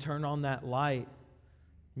 And when you turn on that light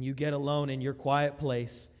and you get alone in your quiet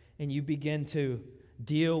place and you begin to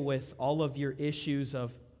deal with all of your issues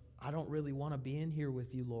of, I don't really want to be in here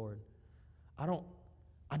with you, Lord. I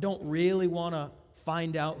don't really want to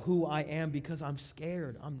find out who I am because I'm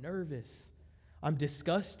scared, I'm nervous, I'm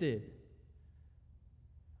disgusted,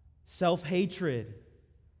 self-hatred.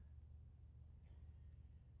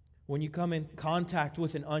 When you come in contact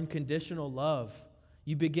with an unconditional love,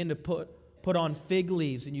 you begin to put on fig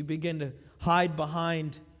leaves and you begin to hide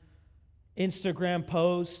behind Instagram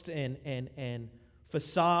posts and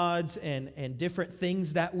facades and different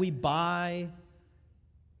things that we buy.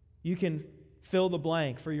 You can fill the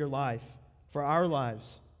blank for your life, for our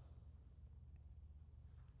lives.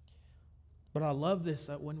 But I love this,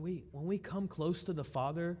 that when we come close to the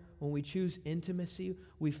Father, when we choose intimacy,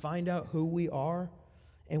 we find out who we are,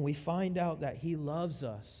 and we find out that He loves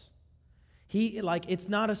us. It's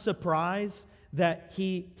not a surprise that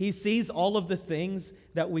He sees all of the things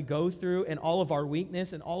that we go through and all of our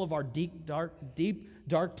weakness and all of our deep,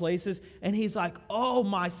 dark places. And He's like, oh,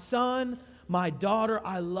 my son, my daughter,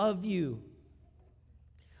 I love you.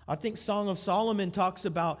 I think Song of Solomon talks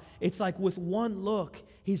about, it's like with one look,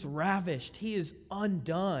 He's ravished. He is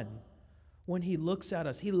undone when He looks at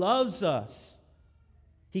us. He loves us.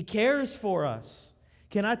 He cares for us.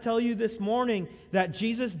 Can I tell you this morning that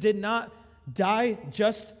Jesus did not die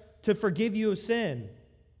just to forgive you of sin?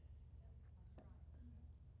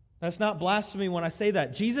 That's not blasphemy when I say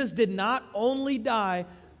that. Jesus did not only die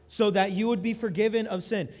so that you would be forgiven of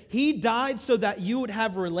sin. He died so that you would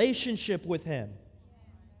have a relationship with Him.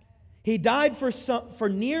 He died for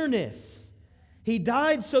nearness. He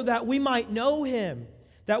died so that we might know Him,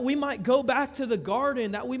 that we might go back to the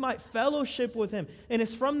garden, that we might fellowship with Him. And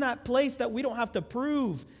it's from that place that we don't have to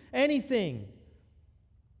prove anything.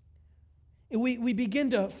 And we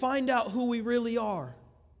begin to find out who we really are.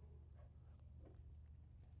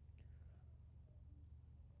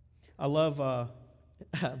 I love,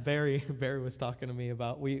 Barry was talking to me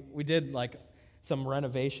about, we did like some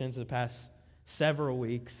renovations the past several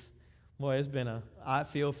weeks. Boy, it's been I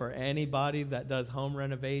feel for anybody that does home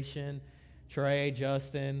renovation, Trey,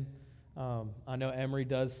 Justin, I know Emery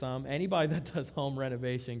does some. Anybody that does home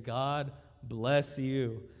renovation, God bless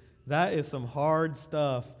you. That is some hard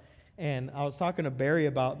stuff. And I was talking to Barry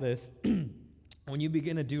about this. When you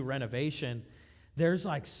begin to do renovation, there's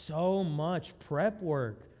like so much prep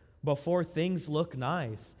work before things look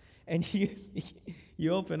nice. And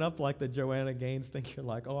you open up like the Joanna Gaines thing, you're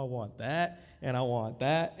like, oh, I want that, and I want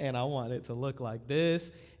that, and I want it to look like this,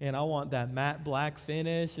 and I want that matte black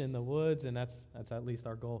finish in the woods, and that's at least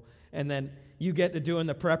our goal. And then you get to doing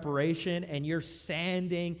the preparation, and you're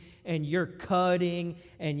sanding, and you're cutting,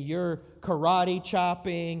 and you're karate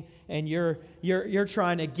chopping, and you're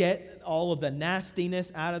trying to get all of the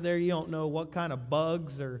nastiness out of there. You don't know what kind of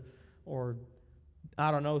bugs or I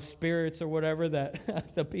don't know, spirits or whatever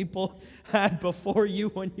that the people had before you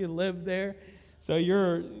when you lived there. So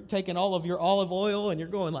you're taking all of your olive oil and you're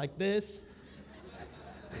going like this.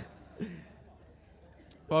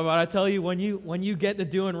 But I tell you, when you get to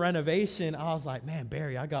doing renovation, I was like, man,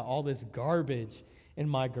 Barry, I got all this garbage in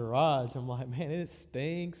my garage. I'm like, man, it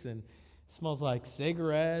stinks and it smells like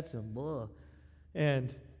cigarettes and blah. And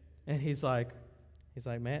he's like,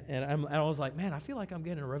 man, and I was like, man, I feel like I'm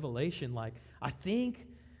getting a revelation. Like, I think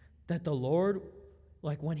that the Lord,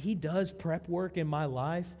 like when He does prep work in my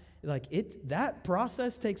life, like that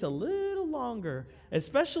process takes a little longer,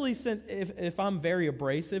 especially since if I'm very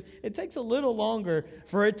abrasive, it takes a little longer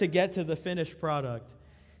for it to get to the finished product.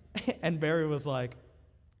 And Barry was like,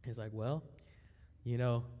 he's like, well, you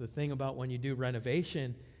know, the thing about when you do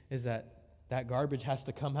renovation is that garbage has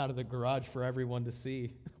to come out of the garage for everyone to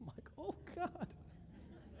see. I'm like, oh God.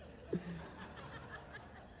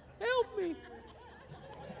 Help me.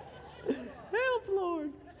 Help,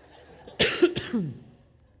 Lord.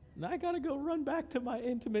 Now I got to go run back to my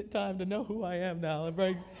intimate time to know who I am now.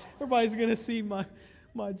 Everybody's going to see my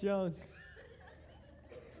junk.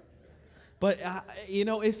 But,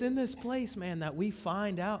 it's in this place, man, that we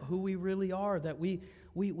find out who we really are, that we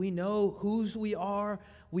know whose we are.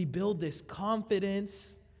 We build this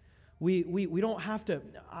confidence. We don't have to...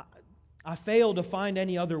 I fail to find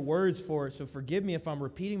any other words for it, so forgive me if I'm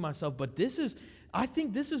repeating myself, but I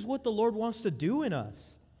think this is what the Lord wants to do in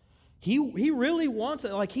us. He really wants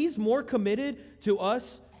it. Like, He's more committed to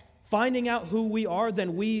us finding out who we are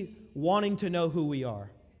than we wanting to know who we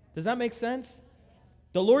are. Does that make sense?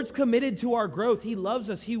 The Lord's committed to our growth. He loves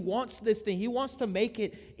us. He wants this thing. He wants to make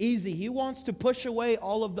it easy. He wants to push away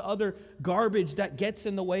all of the other garbage that gets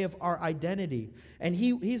in the way of our identity. And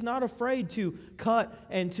He's not afraid to cut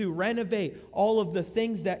and to renovate all of the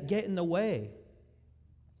things that get in the way.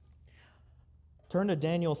 Turn to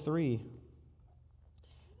Daniel 3.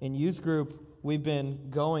 In youth group, we've been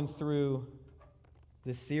going through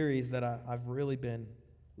this series that I've really been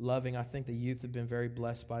loving. I think the youth have been very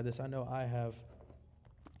blessed by this. I know I have.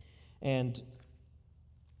 And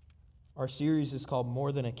our series is called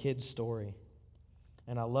More Than a Kid's Story.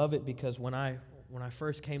 And I love it because when I when I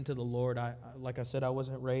first came to the Lord, like I said, I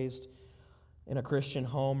wasn't raised in a Christian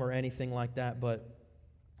home or anything like that, but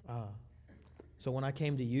so when I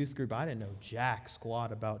came to youth group, I didn't know jack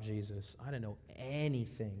squat about Jesus. I didn't know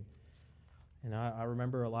anything. And I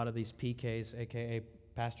remember a lot of these PKs, a.k.a.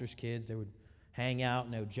 pastors' kids, they would hang out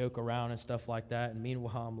and they would joke around and stuff like that. And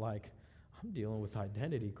meanwhile, I'm dealing with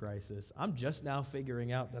identity crisis. I'm just now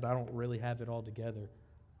figuring out that I don't really have it all together.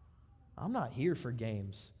 I'm not here for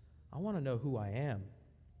games. I want to know who I am.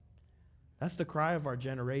 That's the cry of our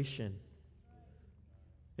generation.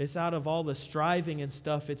 It's out of all the striving and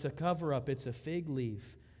stuff, it's a cover-up, it's a fig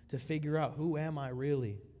leaf to figure out who am I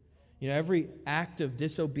really. Every act of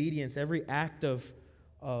disobedience, every act of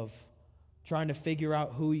trying to figure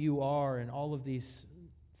out who you are and all of these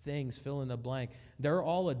things, fill in the blank, they're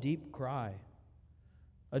all a deep cry,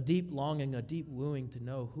 a deep longing, a deep wooing to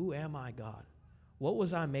know, who am I, God? What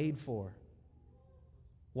was I made for?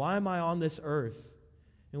 Why am I on this earth?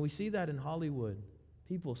 And we see that in Hollywood.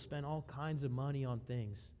 People spend all kinds of money on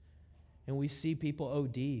things. And we see people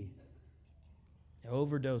OD,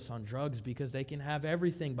 overdose on drugs because they can have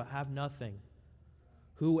everything but have nothing.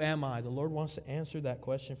 Who am I? The Lord wants to answer that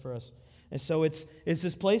question for us. And so it's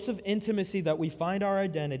this place of intimacy that we find our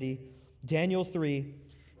identity. Daniel 3,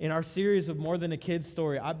 in our series of More Than a Kid's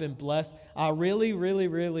Story, I've been blessed. I really, really,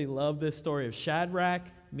 really love this story of Shadrach,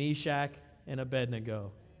 Meshach, and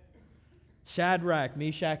Abednego. Shadrach,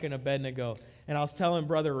 Meshach, and Abednego. And I was telling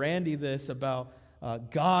Brother Randy this about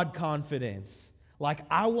God confidence. Like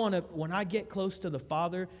when I get close to the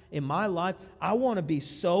Father in my life, I want to be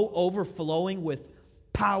so overflowing with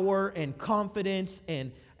power and confidence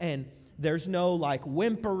and there's no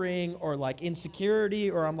whimpering or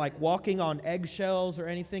insecurity or I'm walking on eggshells or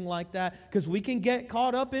anything like that, because we can get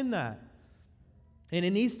caught up in that. And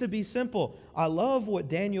it needs to be simple. I love what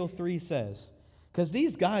Daniel 3 says, because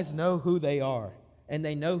these guys know who they are and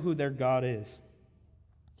they know who their God is.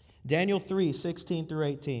 Daniel 3, 16 through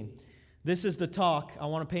 18. This is the talk. I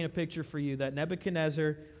want to paint a picture for you that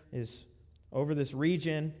Nebuchadnezzar is over this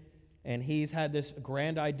region and he's had this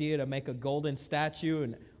grand idea to make a golden statue,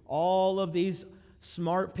 and all of these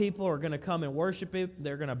smart people are going to come and worship it.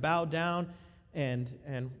 They're going to bow down, and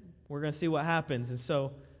we're going to see what happens. And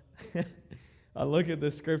so I look at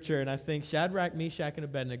this scripture, and I think Shadrach, Meshach, and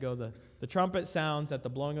Abednego, the trumpet sounds at the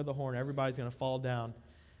blowing of the horn. Everybody's going to fall down.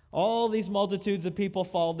 All these multitudes of people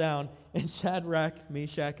fall down, and Shadrach,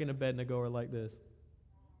 Meshach, and Abednego are like this.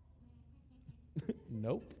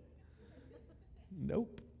 Nope.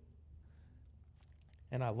 Nope.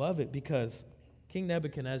 And I love it because King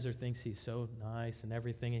Nebuchadnezzar thinks he's so nice and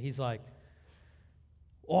everything, and he's like,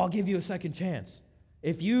 I'll give you a second chance.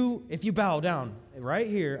 If you bow down right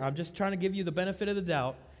here, I'm just trying to give you the benefit of the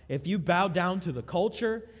doubt. If you bow down to the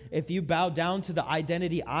culture, if you bow down to the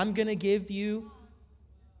identity I'm going to give you,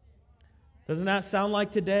 doesn't that sound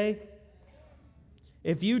like today?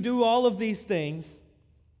 If you do all of these things,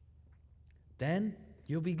 then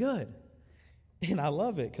you'll be good. And I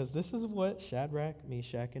love it because this is what Shadrach,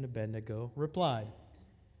 Meshach, and Abednego replied.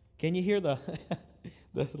 Can you hear the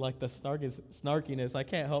snarkiness? I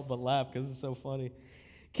can't help but laugh because it's so funny.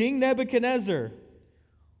 King Nebuchadnezzar,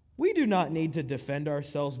 we do not need to defend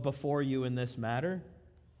ourselves before you in this matter.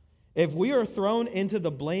 If we are thrown into the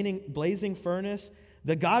blazing furnace,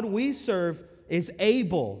 the God we serve is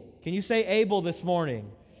able. Can you say able this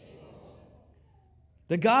morning? Able.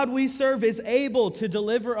 The God we serve is able to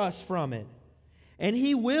deliver us from it. And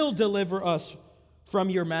He will deliver us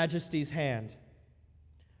from your majesty's hand.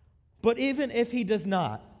 But even if He does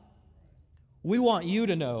not, we want you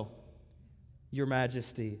to know, your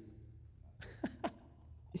majesty,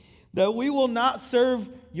 that we will not serve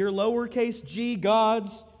your lowercase g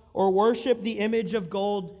gods or worship the image of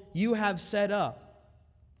gold you have set up.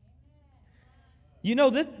 You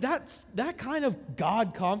know, that kind of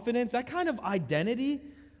God confidence, that kind of identity,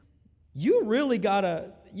 you really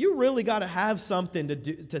gotta have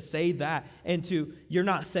something to say that, and you're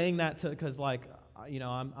not saying that because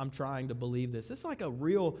I'm trying to believe this. It's like a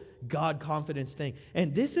real God confidence thing.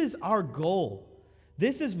 And this is our goal.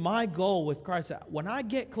 This is my goal with Christ. When I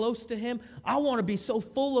get close to Him, I want to be so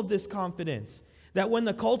full of this confidence that when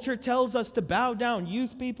the culture tells us to bow down,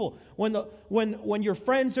 youth people, when your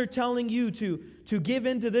friends are telling you to give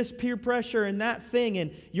into this peer pressure and that thing,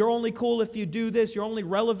 and you're only cool if you do this, you're only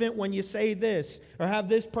relevant when you say this, or have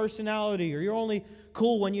this personality, or you're only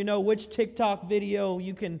cool when you know which TikTok video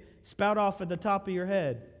you can spout off at the top of your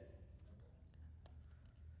head.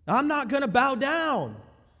 I'm not going to bow down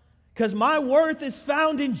because my worth is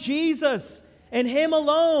found in Jesus and Him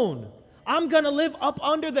alone. I'm going to live up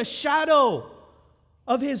under the shadow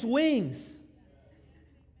of His wings.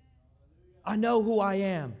 I know who I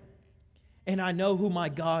am. And I know who my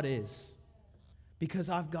God is because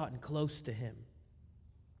I've gotten close to Him.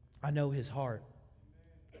 I know His heart.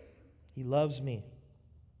 He loves me.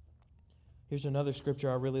 Here's another scripture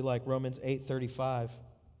I really like, Romans 8:35.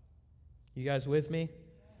 You guys with me?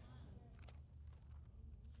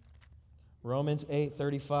 Romans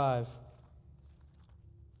 8:35.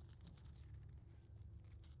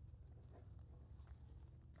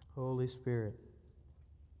 Holy Spirit,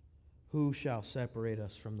 who shall separate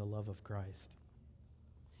us from the love of Christ?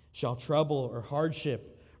 Shall trouble or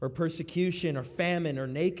hardship or persecution or famine or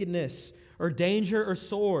nakedness or danger or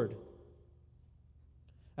sword?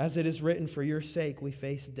 As it is written, for your sake we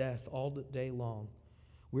face death all the day long.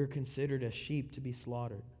 We are considered as sheep to be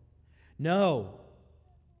slaughtered. No.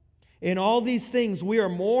 In all these things we are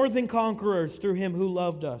more than conquerors through Him who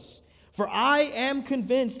loved us. For I am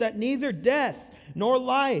convinced that neither death nor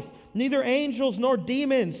life, neither angels nor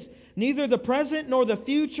demons, neither the present nor the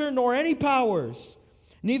future, nor any powers,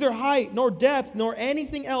 neither height nor depth, nor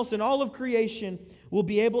anything else in all of creation will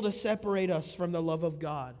be able to separate us from the love of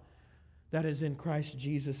God that is in Christ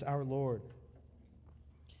Jesus our Lord.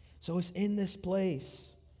 So it's in this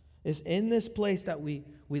place. It's in this place that we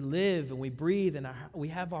live and we breathe and we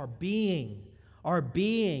have our being. Our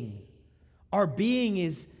being. Our being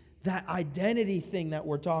is that identity thing that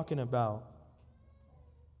we're talking about.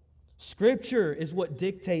 Scripture is what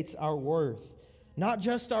dictates our worth, not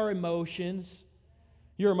just our emotions.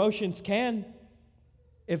 Your emotions can,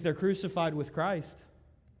 if they're crucified with Christ.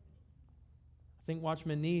 I think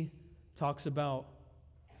Watchman Nee talks about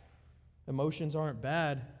emotions aren't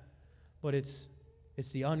bad, but it's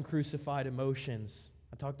the uncrucified emotions.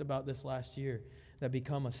 I talked about this last year that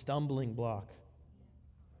become a stumbling block.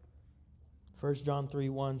 1 John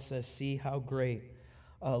 3:1 says, see how great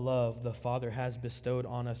a love the Father has bestowed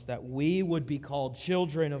on us, that we would be called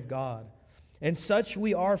children of God. And such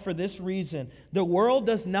we are for this reason. The world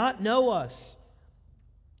does not know us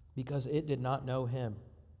because it did not know Him.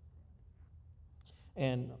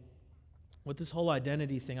 And with this whole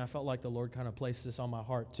identity thing, I felt like the Lord kind of placed this on my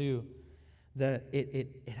heart too, that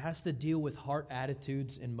it has to deal with heart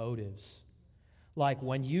attitudes and motives. Like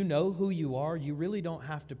when you know who you are, you really don't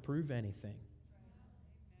have to prove anything.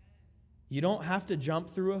 You don't have to jump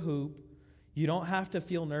through a hoop. You don't have to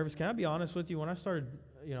feel nervous. Can I be honest with you? When I started,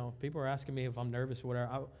 people are asking me if I'm nervous or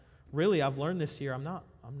whatever. I've learned this year, I'm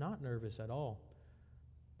not nervous at all.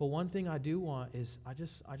 But one thing I do want is I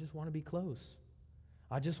just want to be close.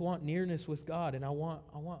 I just want nearness with God, and I want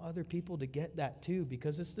other people to get that too,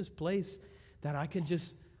 because it's this place that I can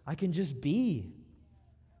just be.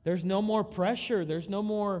 There's no more pressure. There's no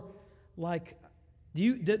more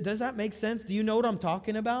does that make sense? Do you know what I'm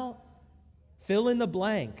talking about? Fill in the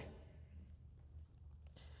blank.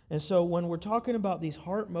 And so when we're talking about these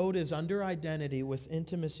heart motives under identity with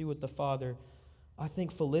intimacy with the Father, I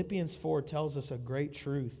think Philippians 4 tells us a great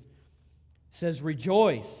truth. It says,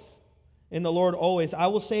 rejoice in the Lord always. I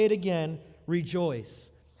will say it again,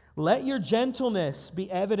 rejoice. Let your gentleness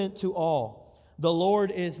be evident to all. The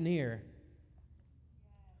Lord is near.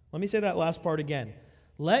 Let me say that last part again.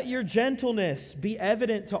 Let your gentleness be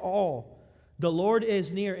evident to all. The Lord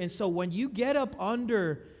is near. And so when you get up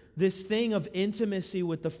under this thing of intimacy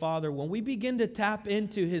with the Father, when we begin to tap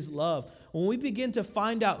into His love, when we begin to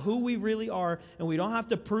find out who we really are, and we don't have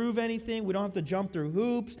to prove anything, we don't have to jump through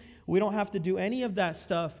hoops, we don't have to do any of that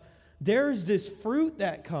stuff, there's this fruit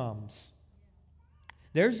that comes.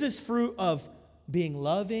 There's this fruit of being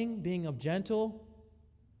loving, being of gentle.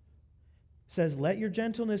 It says, let your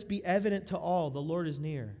gentleness be evident to all. The Lord is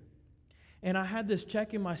near. And I had this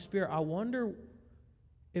check in my spirit. I wonder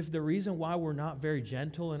if the reason why we're not very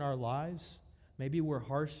gentle in our lives, maybe we're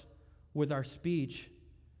harsh with our speech,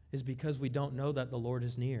 is because we don't know that the Lord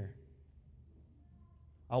is near.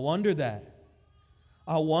 I wonder that.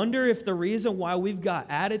 I wonder if the reason why we've got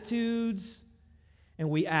attitudes and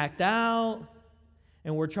we act out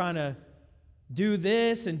and we're trying to do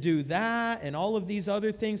this and do that and all of these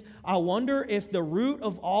other things, I wonder if the root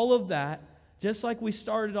of all of that, just like we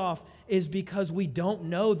started off, is because we don't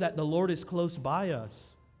know that the Lord is close by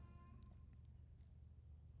us.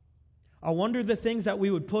 I wonder the things that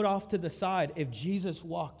we would put off to the side if Jesus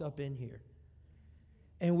walked up in here.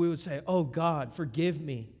 And we would say, oh God, forgive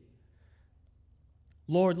me.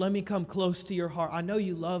 Lord, let me come close to your heart. I know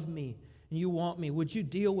you love me and you want me. Would you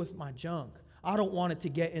deal with my junk? I don't want it to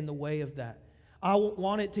get in the way of that. I don't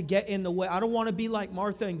want it to get in the way. I don't want to be like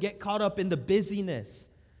Martha and get caught up in the busyness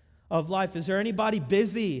of life. Is there anybody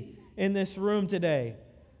busy in this room today?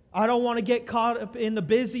 I don't want to get caught up in the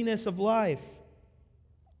busyness of life.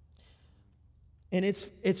 And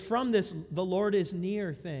it's from this the Lord is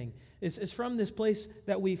near thing. It's from this place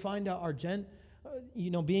that we find out our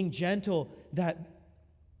being gentle, that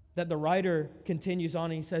the writer continues on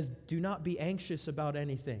and he says, do not be anxious about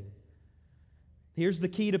anything. Here's the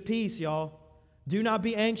key to peace, y'all. Do not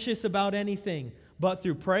be anxious about anything, but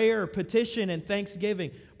through prayer, petition, and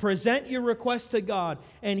thanksgiving, present your request to God,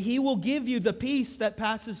 and He will give you the peace that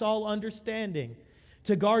passes all understanding,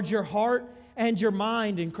 to guard your heart and your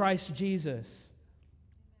mind in Christ Jesus.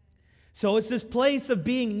 So it's this place of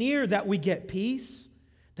being near that we get peace,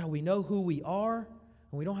 that we know who we are,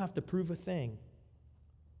 and we don't have to prove a thing.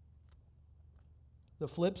 The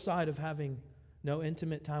flip side of having no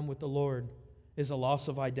intimate time with the Lord is a loss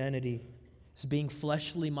of identity. It's being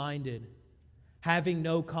fleshly minded, having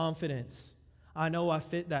no confidence. I know I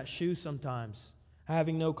fit that shoe sometimes.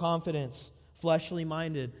 Having no confidence, fleshly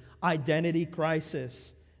minded, identity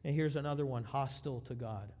crisis. And here's another one, hostile to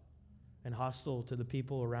God and hostile to the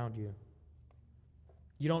people around you.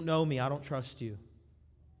 You don't know me, I don't trust you.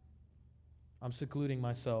 I'm secluding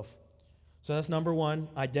myself. So that's number one,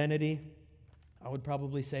 identity. I would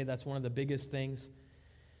probably say that's one of the biggest things.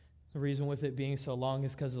 The reason with it being so long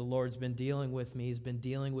is because the Lord's been dealing with me. He's been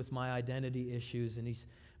dealing with my identity issues, and He's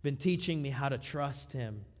been teaching me how to trust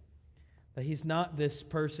Him. That He's not this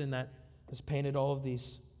person that has painted all of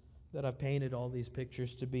these, that I've painted all these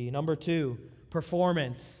pictures to be. Number two,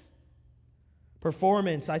 performance.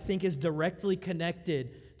 Performance, I think, is directly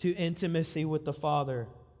connected to intimacy with the Father.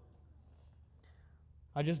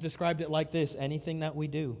 I just described it like this: anything that we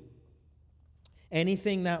do.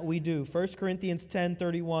 Anything that we do. 1 Corinthians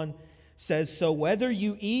 10:31 says, so whether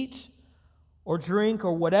you eat or drink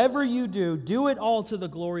or whatever you do, do it all to the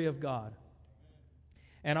glory of God.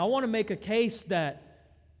 And I want to make a case that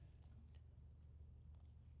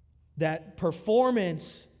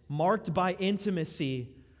performance marked by intimacy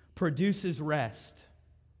produces rest.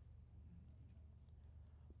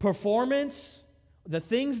 Performance, the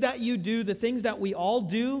things that you do, the things that we all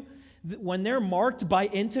do, when they're marked by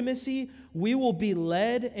intimacy, we will be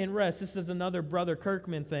led in rest. This is another Brother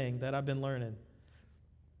Kirkman thing that I've been learning.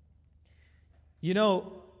 You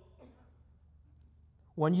know,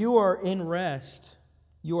 when you are in rest,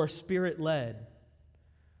 you are spirit-led.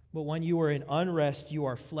 But when you are in unrest, you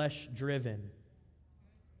are flesh-driven.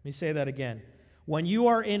 Let me say that again. When you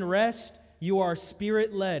are in rest, you are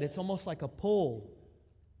spirit-led. It's almost like a pull.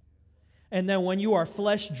 And then when you are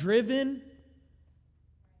flesh-driven,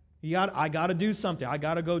 I got to do something. I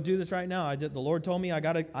got to go do this right now. The Lord told me I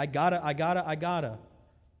got to.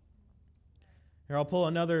 Here, I'll pull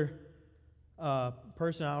another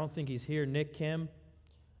person. I don't think he's here. Nick Kim.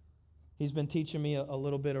 He's been teaching me a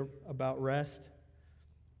little bit about rest.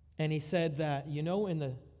 And he said that,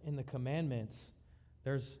 in the commandments,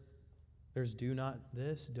 there's do not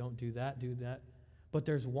this, don't do that, do that. But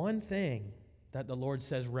there's one thing that the Lord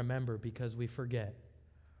says remember, because we forget.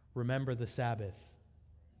 Remember the Sabbath.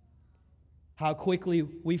 How quickly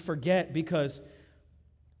we forget, because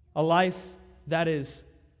a life that is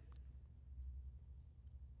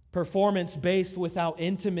performance-based without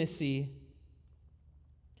intimacy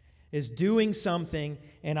is doing something,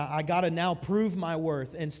 and I got to now prove my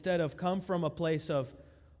worth instead of come from a place of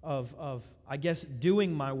I guess,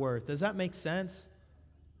 doing my worth. Does that make sense?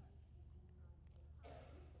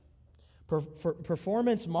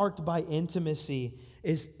 Performance marked by intimacy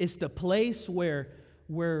is the place where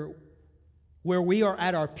we are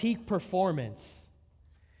at our peak performance.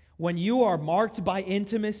 When you are marked by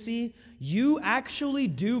intimacy, you actually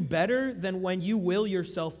do better than when you will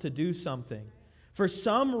yourself to do something. For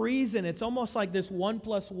some reason, it's almost like this 1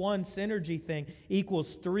 + 1 synergy thing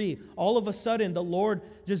equals 3. All of a sudden, the Lord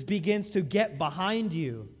just begins to get behind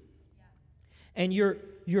you. And you're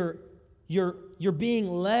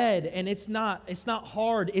being led, and it's not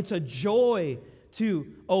hard. It's a joy to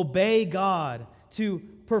obey God, to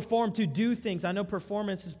perform, to do things. I know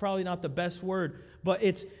performance is probably not the best word, but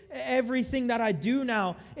it's everything that I do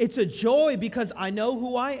now. It's a joy because I know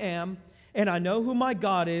who I am, and I know who my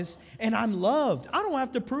God is, and I'm loved. I don't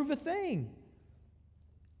have to prove a thing.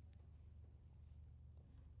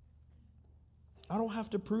 I don't have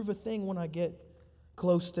to prove a thing when I get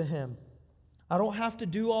close to Him. I don't have to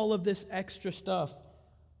do all of this extra stuff.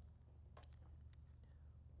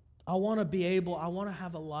 I want to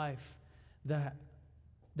have a life that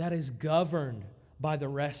is governed by the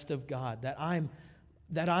rest of God, that I'm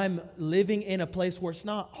living in a place where it's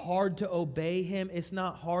not hard to obey Him, it's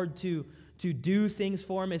not hard to do things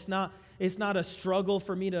for Him, it's not a struggle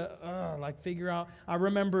for me to figure out. I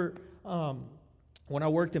remember when I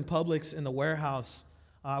worked in Publix in the warehouse,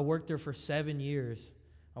 I worked there for 7 years.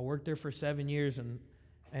 And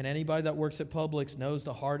anybody that works at Publix knows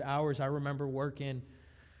the hard hours. I remember working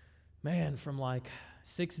man, from like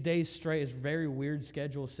 6 days straight, it's a very weird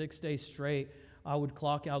schedule, 6 days straight, I would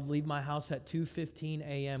leave my house at 2:15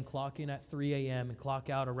 a.m., clock in at 3 a.m., and clock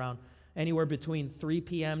out around anywhere between 3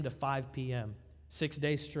 p.m. to 5 p.m. 6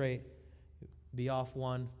 days straight. Be off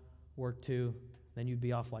 1, work 2, then you'd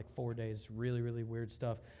be off like 4 days. Really, really weird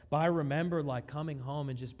stuff. But I remember like coming home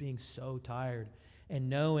and just being so tired and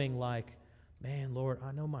knowing like, man, Lord,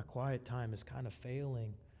 I know my quiet time is kind of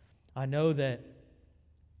failing. I know that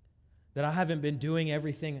I haven't been doing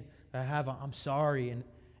everything that I have. I'm sorry.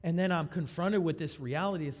 And then I'm confronted with this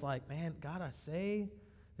reality. It's like, man, God, I say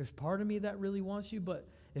there's part of me that really wants you, but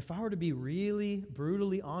if I were to be really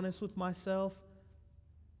brutally honest with myself,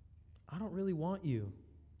 I don't really want you.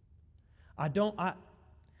 I'd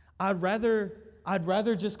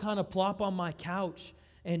rather just kind of plop on my couch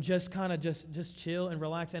and just kind of just chill and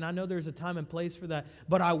relax. And I know there's a time and place for that.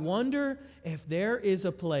 But I wonder if there is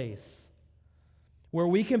a place where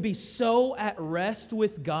we can be so at rest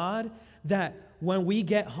with God that when we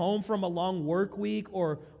get home from a long work week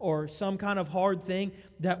or some kind of hard thing,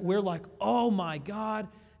 that we're like, oh my God,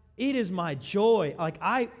 it is my joy. Like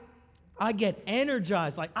I get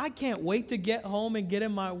energized. Like I can't wait to get home and get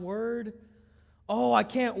in my word. Oh, I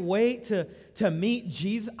can't wait to meet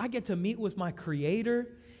Jesus. I get to meet with my Creator.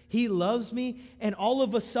 He loves me. And all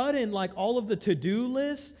of a sudden, like all of the to-do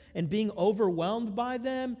lists and being overwhelmed by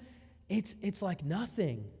them, it's like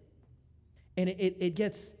nothing. And it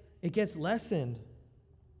gets lessened.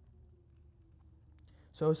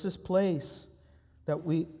 So it's this place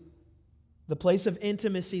the place of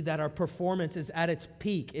intimacy that our performance is at its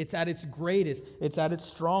peak. It's at its greatest. It's at its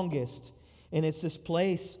strongest. And it's this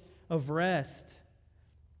place of rest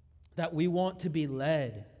that we want to be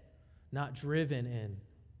led, not driven in.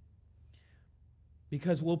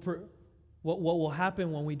 Because what will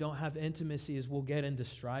happen when we don't have intimacy is we'll get into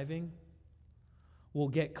striving. We'll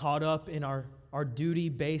get caught up in our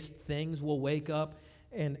duty-based things. We'll wake up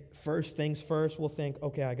and first things first, we'll think,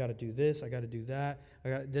 okay, I got to do this, I got to do that.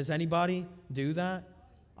 Does anybody do that?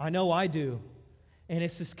 I know I do. And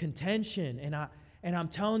it's this contention, and I'm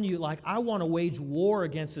telling you, like, I want to wage war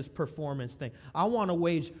against this performance thing. I want to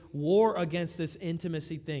wage war against this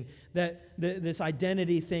intimacy thing, this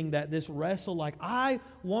identity thing, this wrestle. Like, I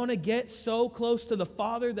want to get so close to the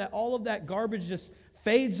Father that all of that garbage just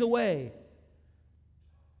fades away.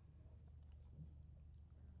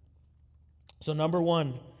 So number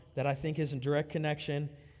one, that I think is in direct connection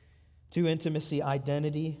to intimacy,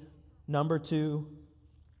 identity. Number two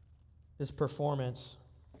is performance.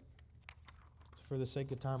 For the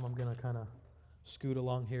sake of time, I'm going to kind of scoot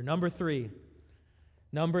along here. Number three,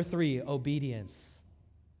 obedience.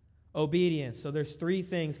 Obedience. So there's three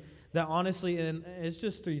things that honestly, and it's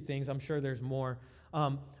just three things. I'm sure there's more.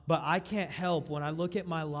 But I can't help when I look at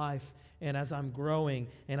my life and as I'm growing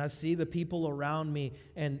and I see the people around me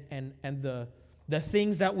and the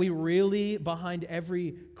things that we really, behind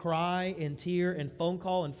every cry and tear and phone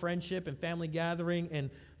call and friendship and family gathering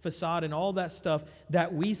and facade and all that stuff,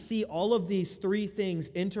 that we see all of these three things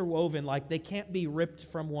interwoven, like they can't be ripped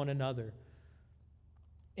from one another.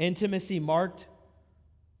 Intimacy marked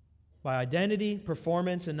by identity,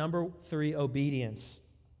 performance, and number three, obedience.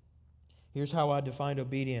 Here's how I define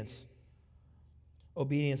obedience.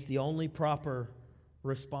 Obedience, the only proper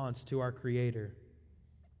response to our Creator.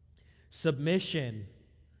 Submission,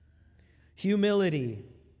 humility,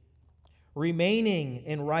 remaining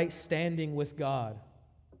in right standing with God.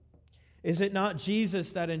 Is it not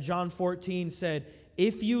Jesus that in John 14 said,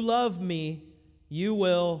 if you love me, you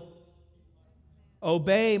will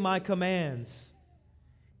obey my commands.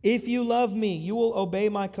 If you love me, you will obey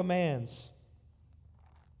my commands.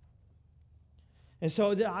 And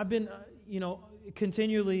so I've been,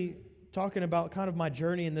 continually talking about kind of my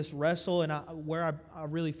journey in this wrestle and where I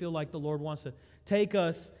really feel like the Lord wants to take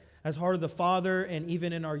us as Heart of the Father, and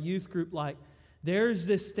even in our youth group, like there's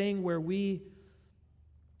this thing where we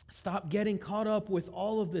stop getting caught up with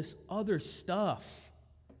all of this other stuff.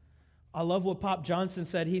 I love what Pop Johnson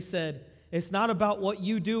said. He said, it's not about what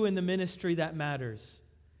you do in the ministry that matters.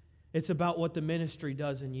 It's about what the ministry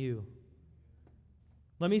does in you.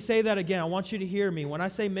 Let me say that again. I want you to hear me. When I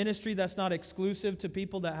say ministry, that's not exclusive to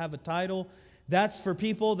people that have a title. That's for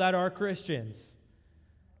people that are Christians.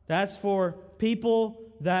 That's for people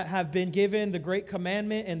that have been given the Great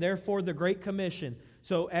Commandment and therefore the Great Commission.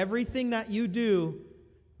 So everything that you do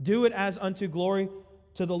it as unto glory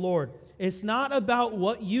to the Lord. It's not about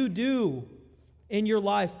what you do in your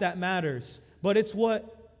life that matters, but it's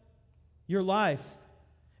what your life,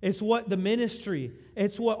 it's what the ministry,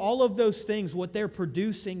 it's what all of those things, what they're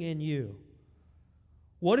producing in you.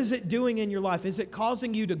 What is it doing in your life? Is it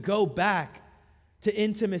causing you to go back to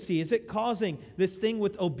intimacy? Is it causing this thing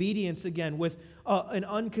with obedience again, with an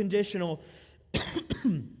unconditional,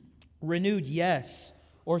 renewed yes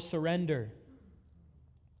or surrender?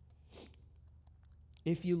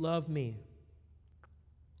 If you love me,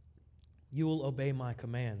 you will obey my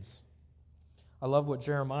commands. I love what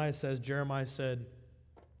Jeremiah says. Jeremiah said,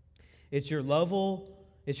 it's your level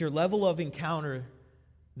of encounter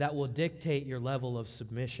that will dictate your level of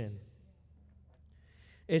submission.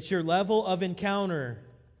 It's your level of encounter.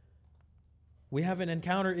 We have an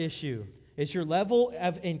encounter issue. It's your level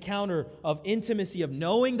of encounter, of intimacy, of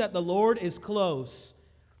knowing that the Lord is close,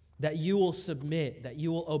 that you will submit, that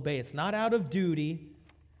you will obey. It's not out of duty.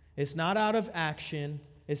 It's not out of action.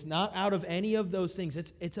 It's not out of any of those things.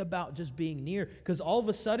 It's about just being near. Because all of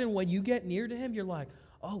a sudden, when you get near to Him, you're like,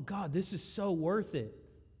 oh, God, this is so worth it.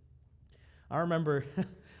 I remember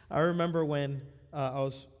when I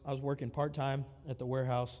was working part-time at the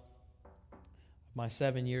warehouse my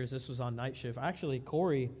 7 years. This was on night shift. Actually,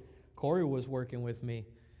 Corey was working with me.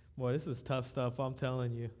 Boy, this is tough stuff, I'm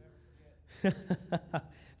telling you.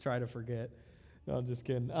 Try to forget. No, I'm just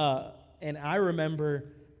kidding. And I remember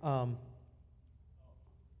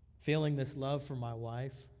feeling this love for my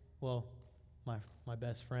wife, well, my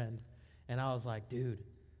best friend. And I was like, dude,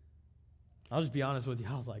 I'll just be honest with you.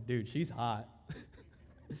 I was like, dude, she's hot.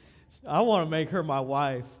 I want to make her my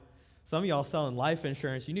wife. Some of y'all selling life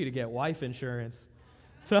insurance, you need to get wife insurance.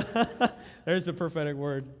 So there's the prophetic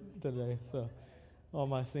word today. So all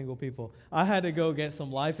my single people. I had to go get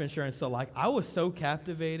some life insurance. So I was so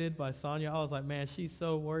captivated by Sonia. I was like, man, she's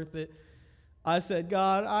so worth it. I said,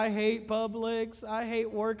 God, I hate Publix. I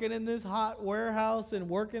hate working in this hot warehouse and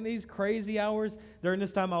working these crazy hours. During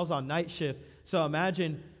this time, I was on night shift. So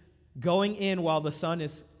imagine going in while the sun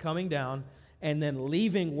is coming down and then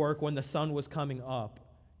leaving work when the sun was coming up.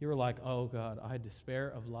 You were like, oh, God, I despair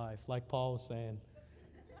of life, like Paul was saying.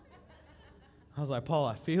 I was like, Paul,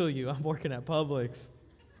 I feel you. I'm working at Publix.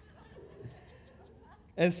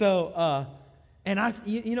 And so,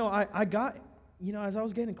 I got, as I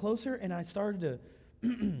was getting closer and I started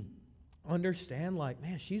to understand,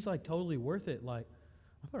 man, she's totally worth it. I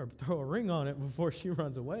better throw a ring on it before she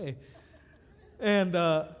runs away. And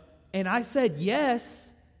I said yes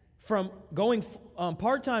from going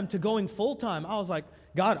part-time to going full-time. I was like,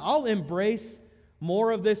 God, I'll embrace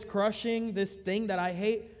more of this crushing, this thing that I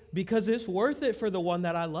hate, because it's worth it for the one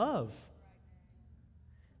that I love.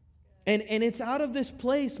 And it's out of this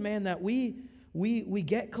place, man, that we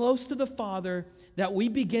get close to the Father, that we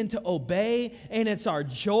begin to obey, and it's our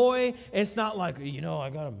joy. It's not like, I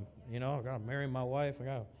gotta marry my wife. I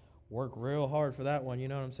gotta work real hard for that one. You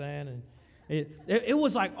know what I'm saying? And it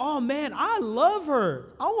was like, oh man, I love her.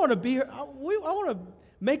 I want to be her. I want to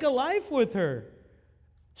make a life with her.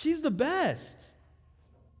 She's the best.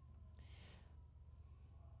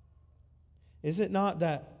 Is it not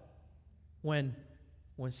that when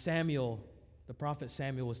Samuel, the prophet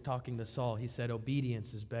Samuel, was talking to Saul, he said,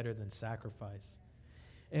 obedience is better than sacrifice.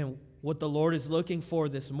 And what the Lord is looking for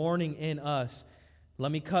this morning in us,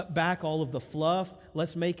 let me cut back all of the fluff.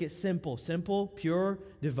 Let's make it simple. Simple, pure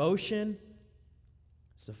devotion.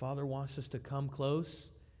 So the Father wants us to come close,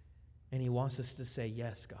 and He wants us to say,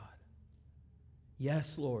 yes, God.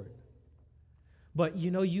 Yes, Lord. But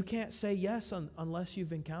you can't say yes unless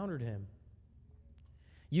you've encountered Him.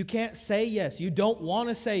 You can't say yes. You don't want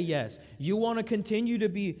to say yes. You want to continue to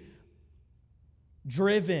be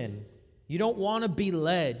driven. You don't want to be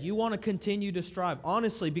led. You want to continue to strive.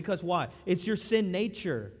 Honestly, because why? It's your sin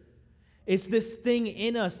nature. It's this thing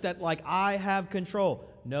in us that I have control.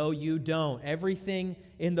 No, you don't. Everything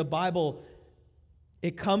in the Bible,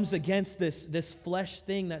 it comes against this flesh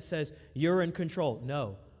thing that says you're in control.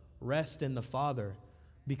 No, rest in the Father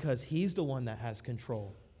because He's the one that has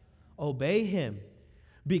control. Obey Him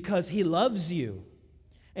because He loves you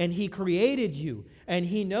and He created you and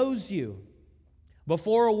He knows you.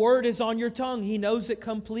 Before a word is on your tongue, He knows it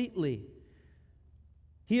completely.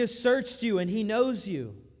 He has searched you and He knows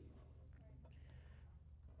you.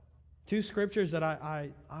 Two scriptures that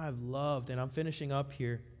I've loved, and I'm finishing up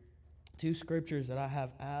here. Two scriptures that I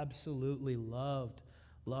have absolutely loved,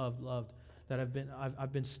 that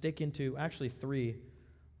I've been sticking to. Actually, three.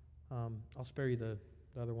 I'll spare you the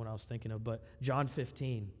other one I was thinking of, but John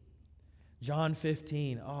 15. John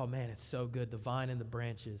 15. Oh man, it's so good. The vine and the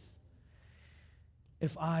branches.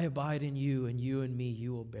 If I abide in you and you in me,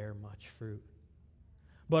 you will bear much fruit.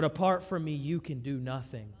 But apart from me, you can do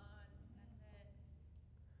nothing.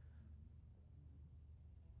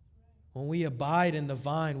 When we abide in the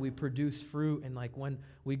vine, we produce fruit. And when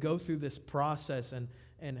we go through this process, and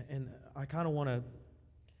I kind of want to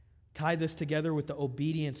tie this together with the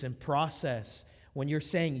obedience and process. when you're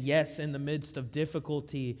saying yes in the midst of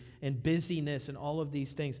difficulty and busyness and all of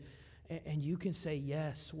these things. And you can say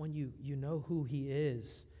yes when you know who He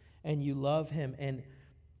is and you love Him,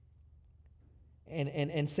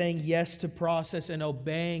 and saying yes to process and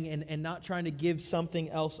obeying and not trying to give something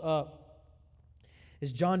else up.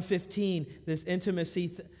 Is John 15, this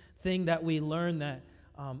intimacy thing that we learn that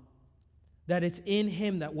it's in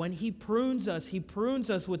Him, that when He prunes us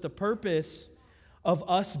with the purpose of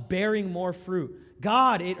us bearing more fruit.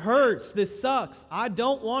 God, it hurts. This sucks. I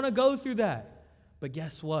don't want to go through that. But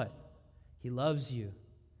guess what? He loves you.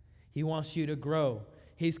 He wants you to grow.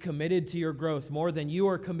 He's committed to your growth more than you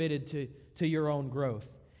are committed to your own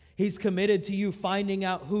growth. He's committed to you finding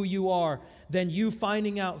out who you are than you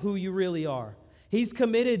finding out who you really are. He's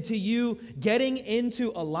committed to you getting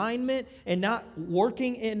into alignment and not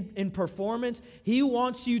working in performance. He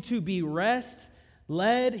wants you to be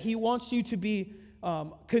rest-led. He wants you to be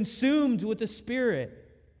consumed with the Spirit.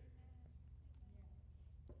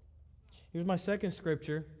 Here's my second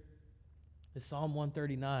scripture. It's Psalm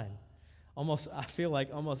 139. I feel like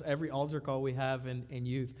almost every altar call we have in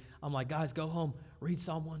youth, I'm like, guys, go home, read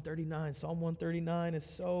Psalm 139. Psalm 139 is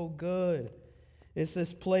so good. It's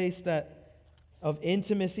this place of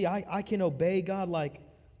intimacy. I can obey God. Like,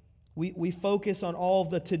 we focus on all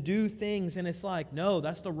of the to-do things, and it's like, no,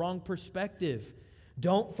 that's the wrong perspective.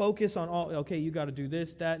 Don't focus on okay, you got to do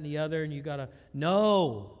this, that, and the other, and you got to,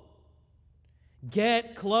 no.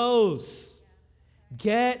 Get close.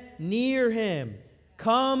 Get near Him.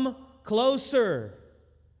 Come closer.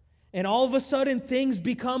 And all of a sudden, things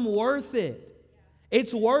become worth it.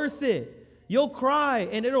 It's worth it. You'll cry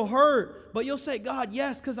and it'll hurt, but you'll say, God,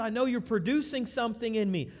 yes, because I know You're producing something in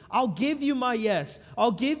me. I'll give You my yes.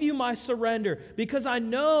 I'll give You my surrender because I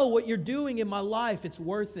know what You're doing in my life. It's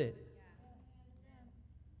worth it.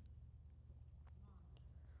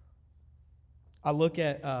 I look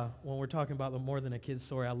at, when we're talking about the more than a kid's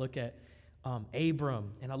story, I look at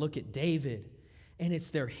Abram and I look at David, and it's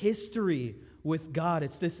their history with God.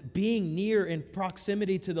 It's this being near in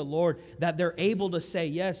proximity to the Lord that they're able to say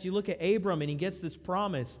yes. You look at Abram and he gets this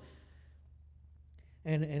promise,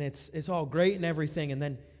 and it's all great and everything, and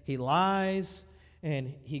then he lies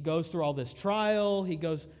and he goes through all this trial. He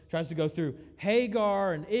tries to go through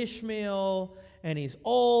Hagar and Ishmael, and he's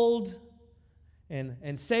old.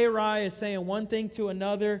 And Sarai is saying one thing to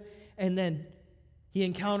another, and then he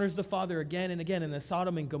encounters the Father again and again in the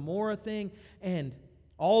Sodom and Gomorrah thing, and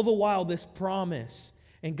all the while this promise.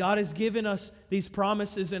 And God has given us these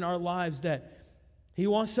promises in our lives that He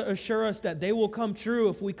wants to assure us that they will come true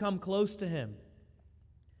if we come close to Him.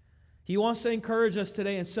 He wants to encourage us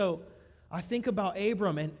today. And so I think about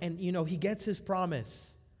Abram, and he gets his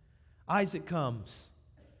promise. Isaac comes.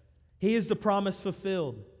 He is the promise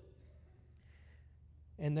fulfilled.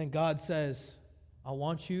 And then God says, I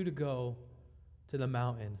want you to go to the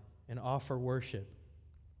mountain and offer worship.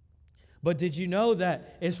 But did you know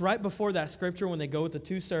that it's right before that scripture when they go with the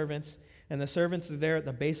two servants, and the servants are there at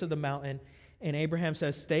the base of the mountain, and Abraham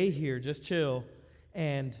says, stay here, just chill,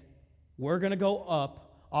 and we're going to go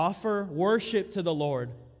up, offer worship to the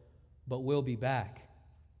Lord, but we'll be back.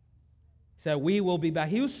 He said, we will be back.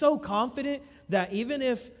 He was so confident that even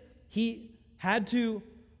if he had to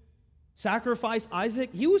sacrifice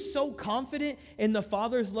Isaac, he was so confident in the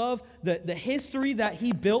Father's love, the history that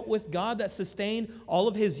he built with God that sustained all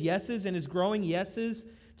of his yeses and his growing yeses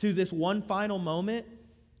to this one final moment,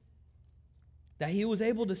 that he was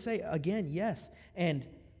able to say again, yes. And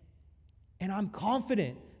I'm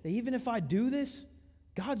confident that even if I do this,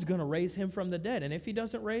 God's going to raise him from the dead. And if He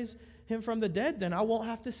doesn't raise him from the dead, then I won't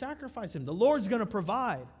have to sacrifice him. The Lord's going to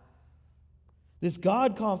provide. This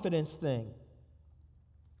God confidence thing.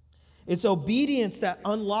 It's obedience that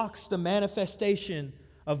unlocks the manifestation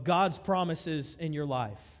of God's promises in your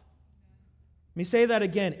life. Let me say that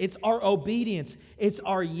again. It's our obedience. It's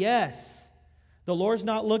our yes. The Lord's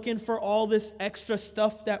not looking for all this extra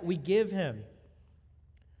stuff that we give Him.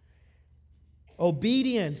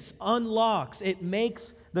 Obedience unlocks. It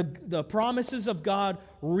makes the promises of God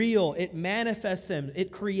real. It manifests them.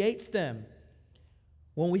 It creates them.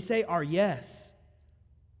 When we say our yes,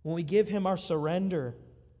 when we give Him our surrender.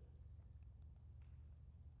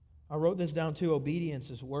 I wrote this down too. Obedience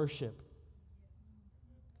is worship.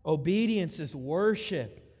 Obedience is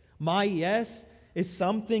worship. My yes is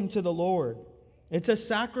something to the Lord. It's a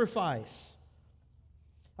sacrifice.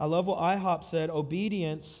 I love what IHOP said.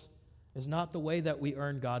 Obedience is not the way that we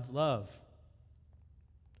earn God's love.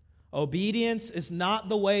 Obedience is not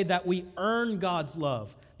the way that we earn God's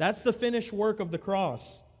love. That's the finished work of the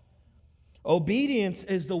cross. Obedience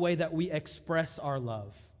is the way that we express our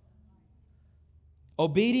love.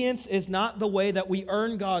 Obedience is not the way that we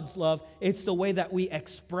earn God's love. It's the way that we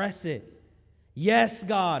express it. Yes,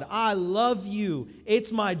 God, I love you.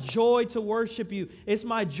 It's my joy to worship you. It's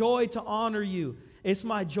my joy to honor you. It's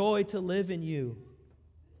my joy to live in you.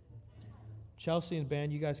 Chelsea and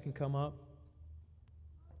band, you guys can come up.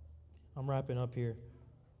 I'm wrapping up here.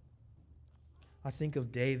 I think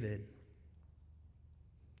of David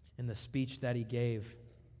and the speech that he gave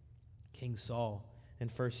King Saul in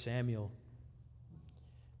 1 Samuel.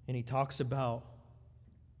 And he talks about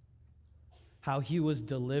how he was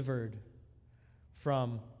delivered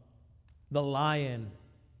from the lion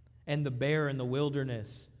and the bear in the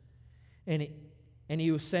wilderness. And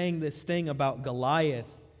he was saying this thing about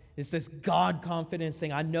Goliath. It's this God confidence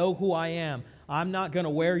thing. I know who I am. I'm not going to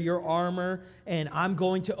wear your armor, and I'm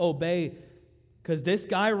going to obey. Because this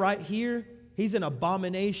guy right here, he's an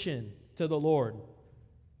abomination to the Lord.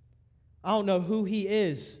 I don't know who he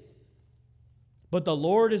is, but the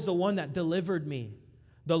Lord is the one that delivered me.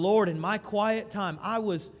 The Lord, in my quiet time,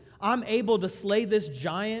 I'm able to slay this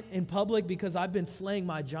giant in public because I've been slaying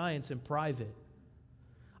my giants in private.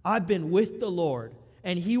 I've been with the Lord,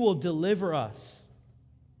 and He will deliver us.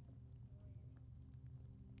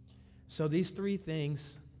 So these three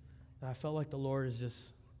things that I felt like the Lord is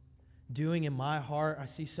just doing in my heart, I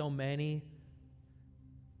see so many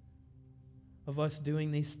of us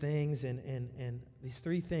doing these things, and these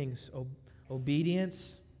three things: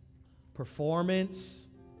 obedience, performance,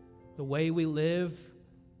 the way we live,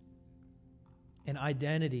 and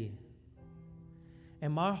identity.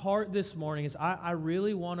 And my heart this morning is I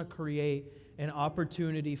really want to create an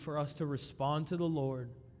opportunity for us to respond to the Lord,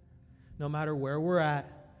 no matter where we're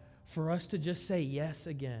at, for us to just say yes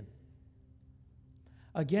again.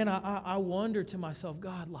 Again, I wonder to myself,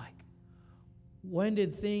 God, like, when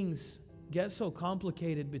did things get so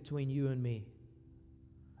complicated between you and me?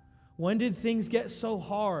 When did things get so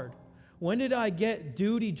hard? When did I get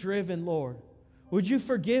duty-driven, Lord? Would you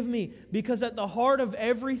forgive me? Because at the heart of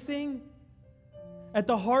everything, at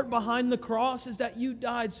the heart behind the cross, is that you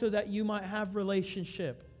died so that you might have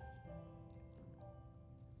relationship.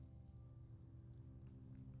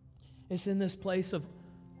 It's in this place of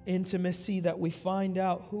intimacy that we find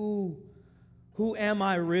out who am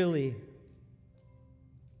I really?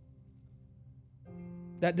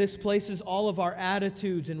 That displaces all of our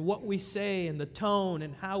attitudes and what we say and the tone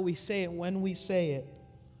and how we say it when we say it.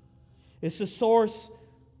 It's the source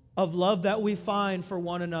of love that we find for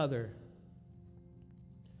one another.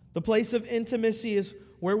 The place of intimacy is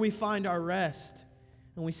where we find our rest,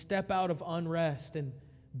 and we step out of unrest and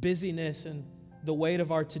busyness and the weight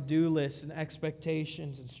of our to-do lists and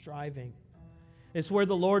expectations and striving. It's where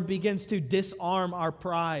the Lord begins to disarm our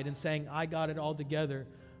pride and saying, I got it all together,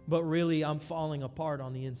 but really I'm falling apart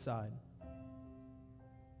on the inside.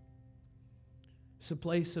 It's a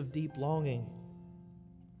place of deep longing.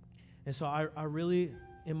 And so I really,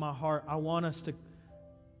 in my heart, I want us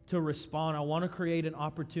to respond. I want to create an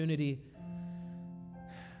opportunity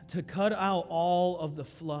to cut out all of the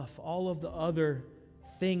fluff, all of the other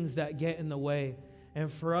things that get in the way,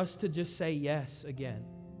 and for us to just say yes again.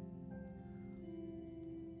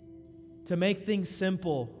 To make things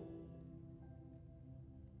simple.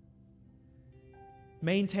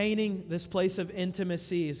 Maintaining this place of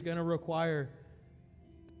intimacy is going to require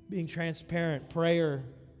being transparent, prayer,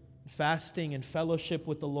 fasting, and fellowship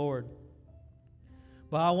with the Lord.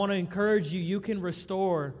 But I want to encourage you, you can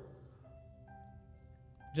restore,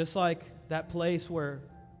 just like that place where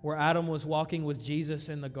Adam was walking with Jesus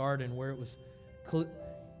in the garden, where it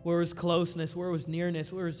was closeness, where it was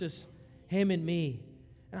nearness, where it was just him and me.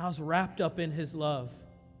 And I was wrapped up in his love.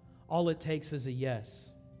 All it takes is a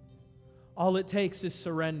yes. All it takes is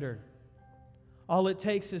surrender. All it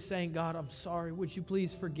takes is saying, God, I'm sorry. Would you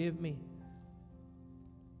please forgive me?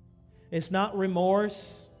 It's not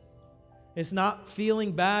remorse. It's not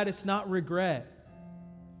feeling bad. It's not regret.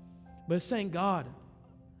 But it's saying, God,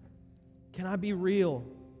 can I be real?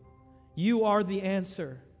 You are the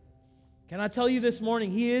answer. Can I tell you this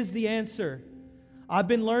morning, He is the answer. I've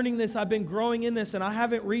been learning this. I've been growing in this, and I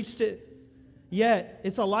haven't reached it yet.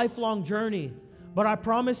 It's a lifelong journey. But I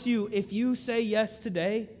promise you, if you say yes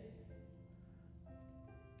today,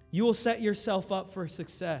 you will set yourself up for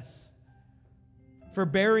success, for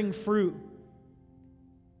bearing fruit,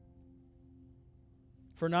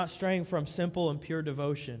 for not straying from simple and pure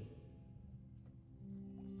devotion.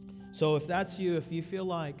 So if that's you, if you feel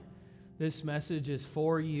like this message is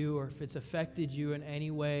for you, or if it's affected you in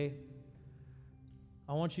any way,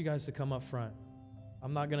 I want you guys to come up front.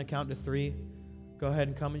 I'm not going to count to 3. Go ahead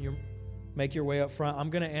and come and make your way up front. I'm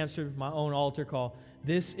going to answer my own altar call.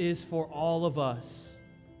 This is for all of us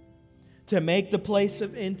to make the place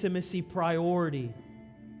of intimacy priority.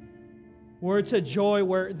 Where it's a joy,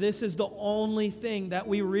 where this is the only thing that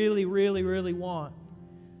we really, really, really want.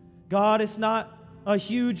 God, it's not a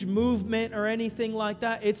huge movement or anything like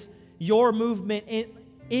that. It's your movement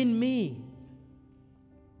in me.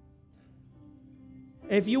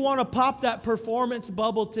 If you want to pop that performance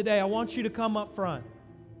bubble today, I want you to come up front.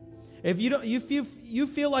 If you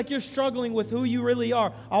feel like you're struggling with who you really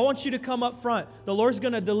are, I want you to come up front. The Lord's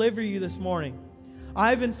going to deliver you this morning.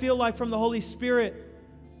 I even feel like from the Holy Spirit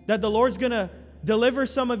that the Lord's going to deliver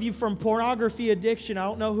some of you from pornography addiction. I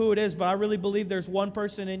don't know who it is, but I really believe there's one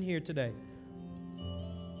person in here today.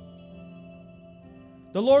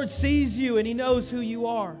 The Lord sees you and He knows who you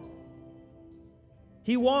are.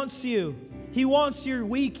 He wants you. He wants your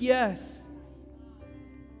weak yes.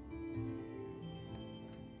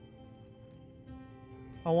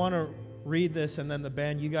 I want to read this, and then the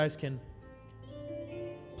band, you guys can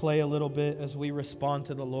play a little bit as we respond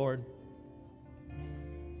to the Lord.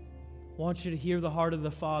 I want you to hear the heart of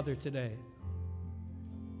the Father today.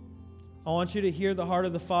 I want you to hear the heart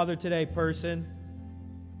of the Father today, person,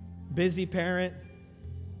 busy parent.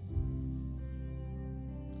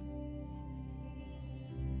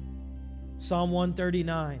 Psalm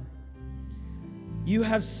 139. You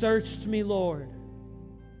have searched me, Lord,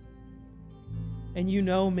 and you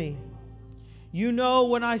know me. You know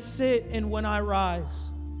when I sit and when I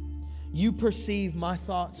rise. You perceive my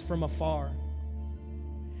thoughts from afar.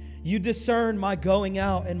 You discern my going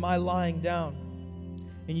out and my lying down,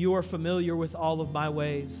 and you are familiar with all of my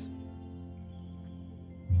ways.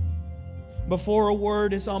 Before a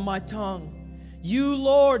word is on my tongue, you,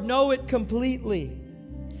 Lord, know it completely.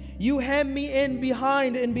 You hem me in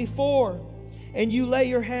behind and before, and you lay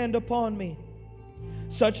your hand upon me.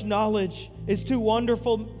 Such knowledge is too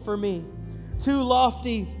wonderful for me, too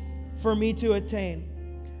lofty for me to attain.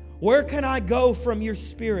 Where can I go from your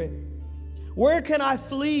spirit? Where can I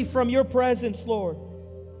flee from your presence, Lord?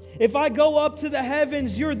 If I go up to the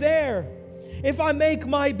heavens, you're there. If I make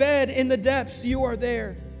my bed in the depths, you are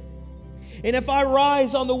there. And if I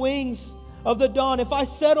rise on the wings of the dawn, if I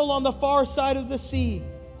settle on the far side of the sea,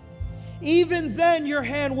 even then your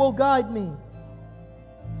hand will guide me.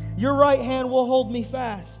 Your right hand will hold me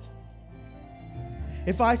fast.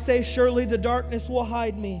 If I say, surely the darkness will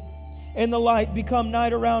hide me, and the light become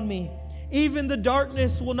night around me, even the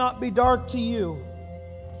darkness will not be dark to you.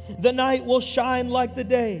 The night will shine like the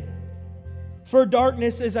day, for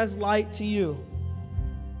darkness is as light to you.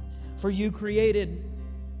 For you created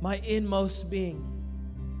my inmost being.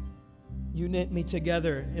 You knit me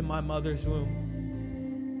together in my mother's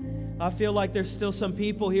womb. I feel like there's still some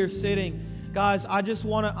people here sitting. Guys, I just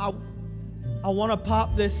want to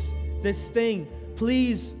pop this thing.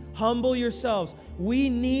 Please humble yourselves. We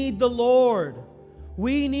need the Lord.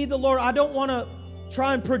 We need the Lord. I don't want to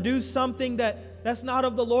try and produce something that's not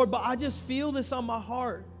of the Lord, but I just feel this on my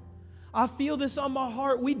heart. I feel this on my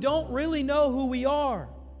heart. We don't really know who we are.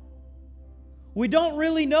 We don't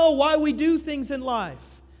really know why we do things in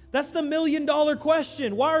life. That's the $1 million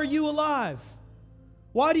question. Why are you alive?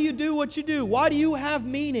 Why do you do what you do? Why do you have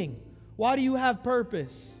meaning? Why do you have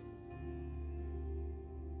purpose?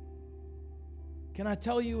 Can I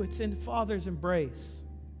tell you, it's in Father's embrace.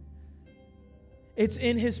 It's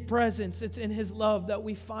in His presence. It's in His love that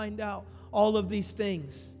we find out all of these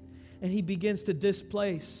things. And He begins to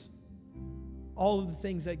displace all of the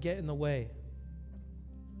things that get in the way.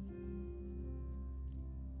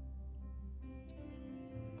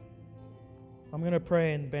 I'm going to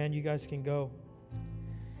pray, and band, you guys can go.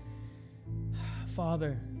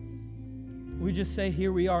 Father, we just say,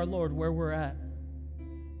 here we are, Lord, where we're at.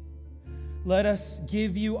 Let us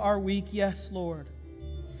give you our weak yes, Lord.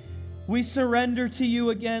 We surrender to you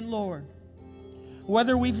again, Lord.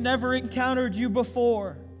 Whether we've never encountered you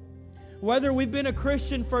before, whether we've been a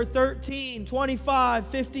Christian for 13, 25,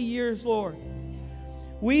 50 years, Lord.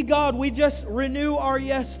 God, we just renew our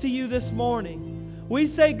yes to you this morning. We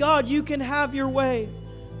say, God, you can have your way.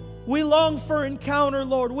 We long for encounter,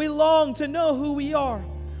 Lord. We long to know who we are.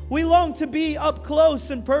 We long to be up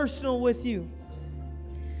close and personal with you.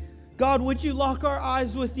 God, would you lock our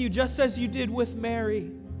eyes with you just as you did with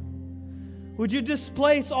Mary? Would you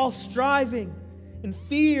displace all striving and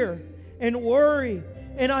fear and worry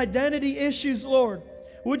and identity issues, Lord?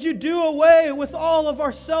 Would you do away with all of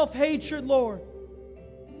our self-hatred, Lord?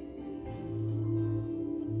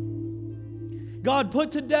 God,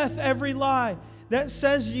 put to death every lie that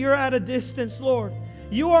says you're at a distance, Lord.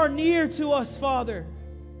 You are near to us, Father.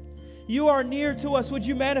 You are near to us. Would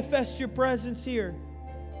you manifest your presence here?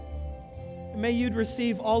 And may you'd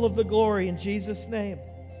receive all of the glory in Jesus' name.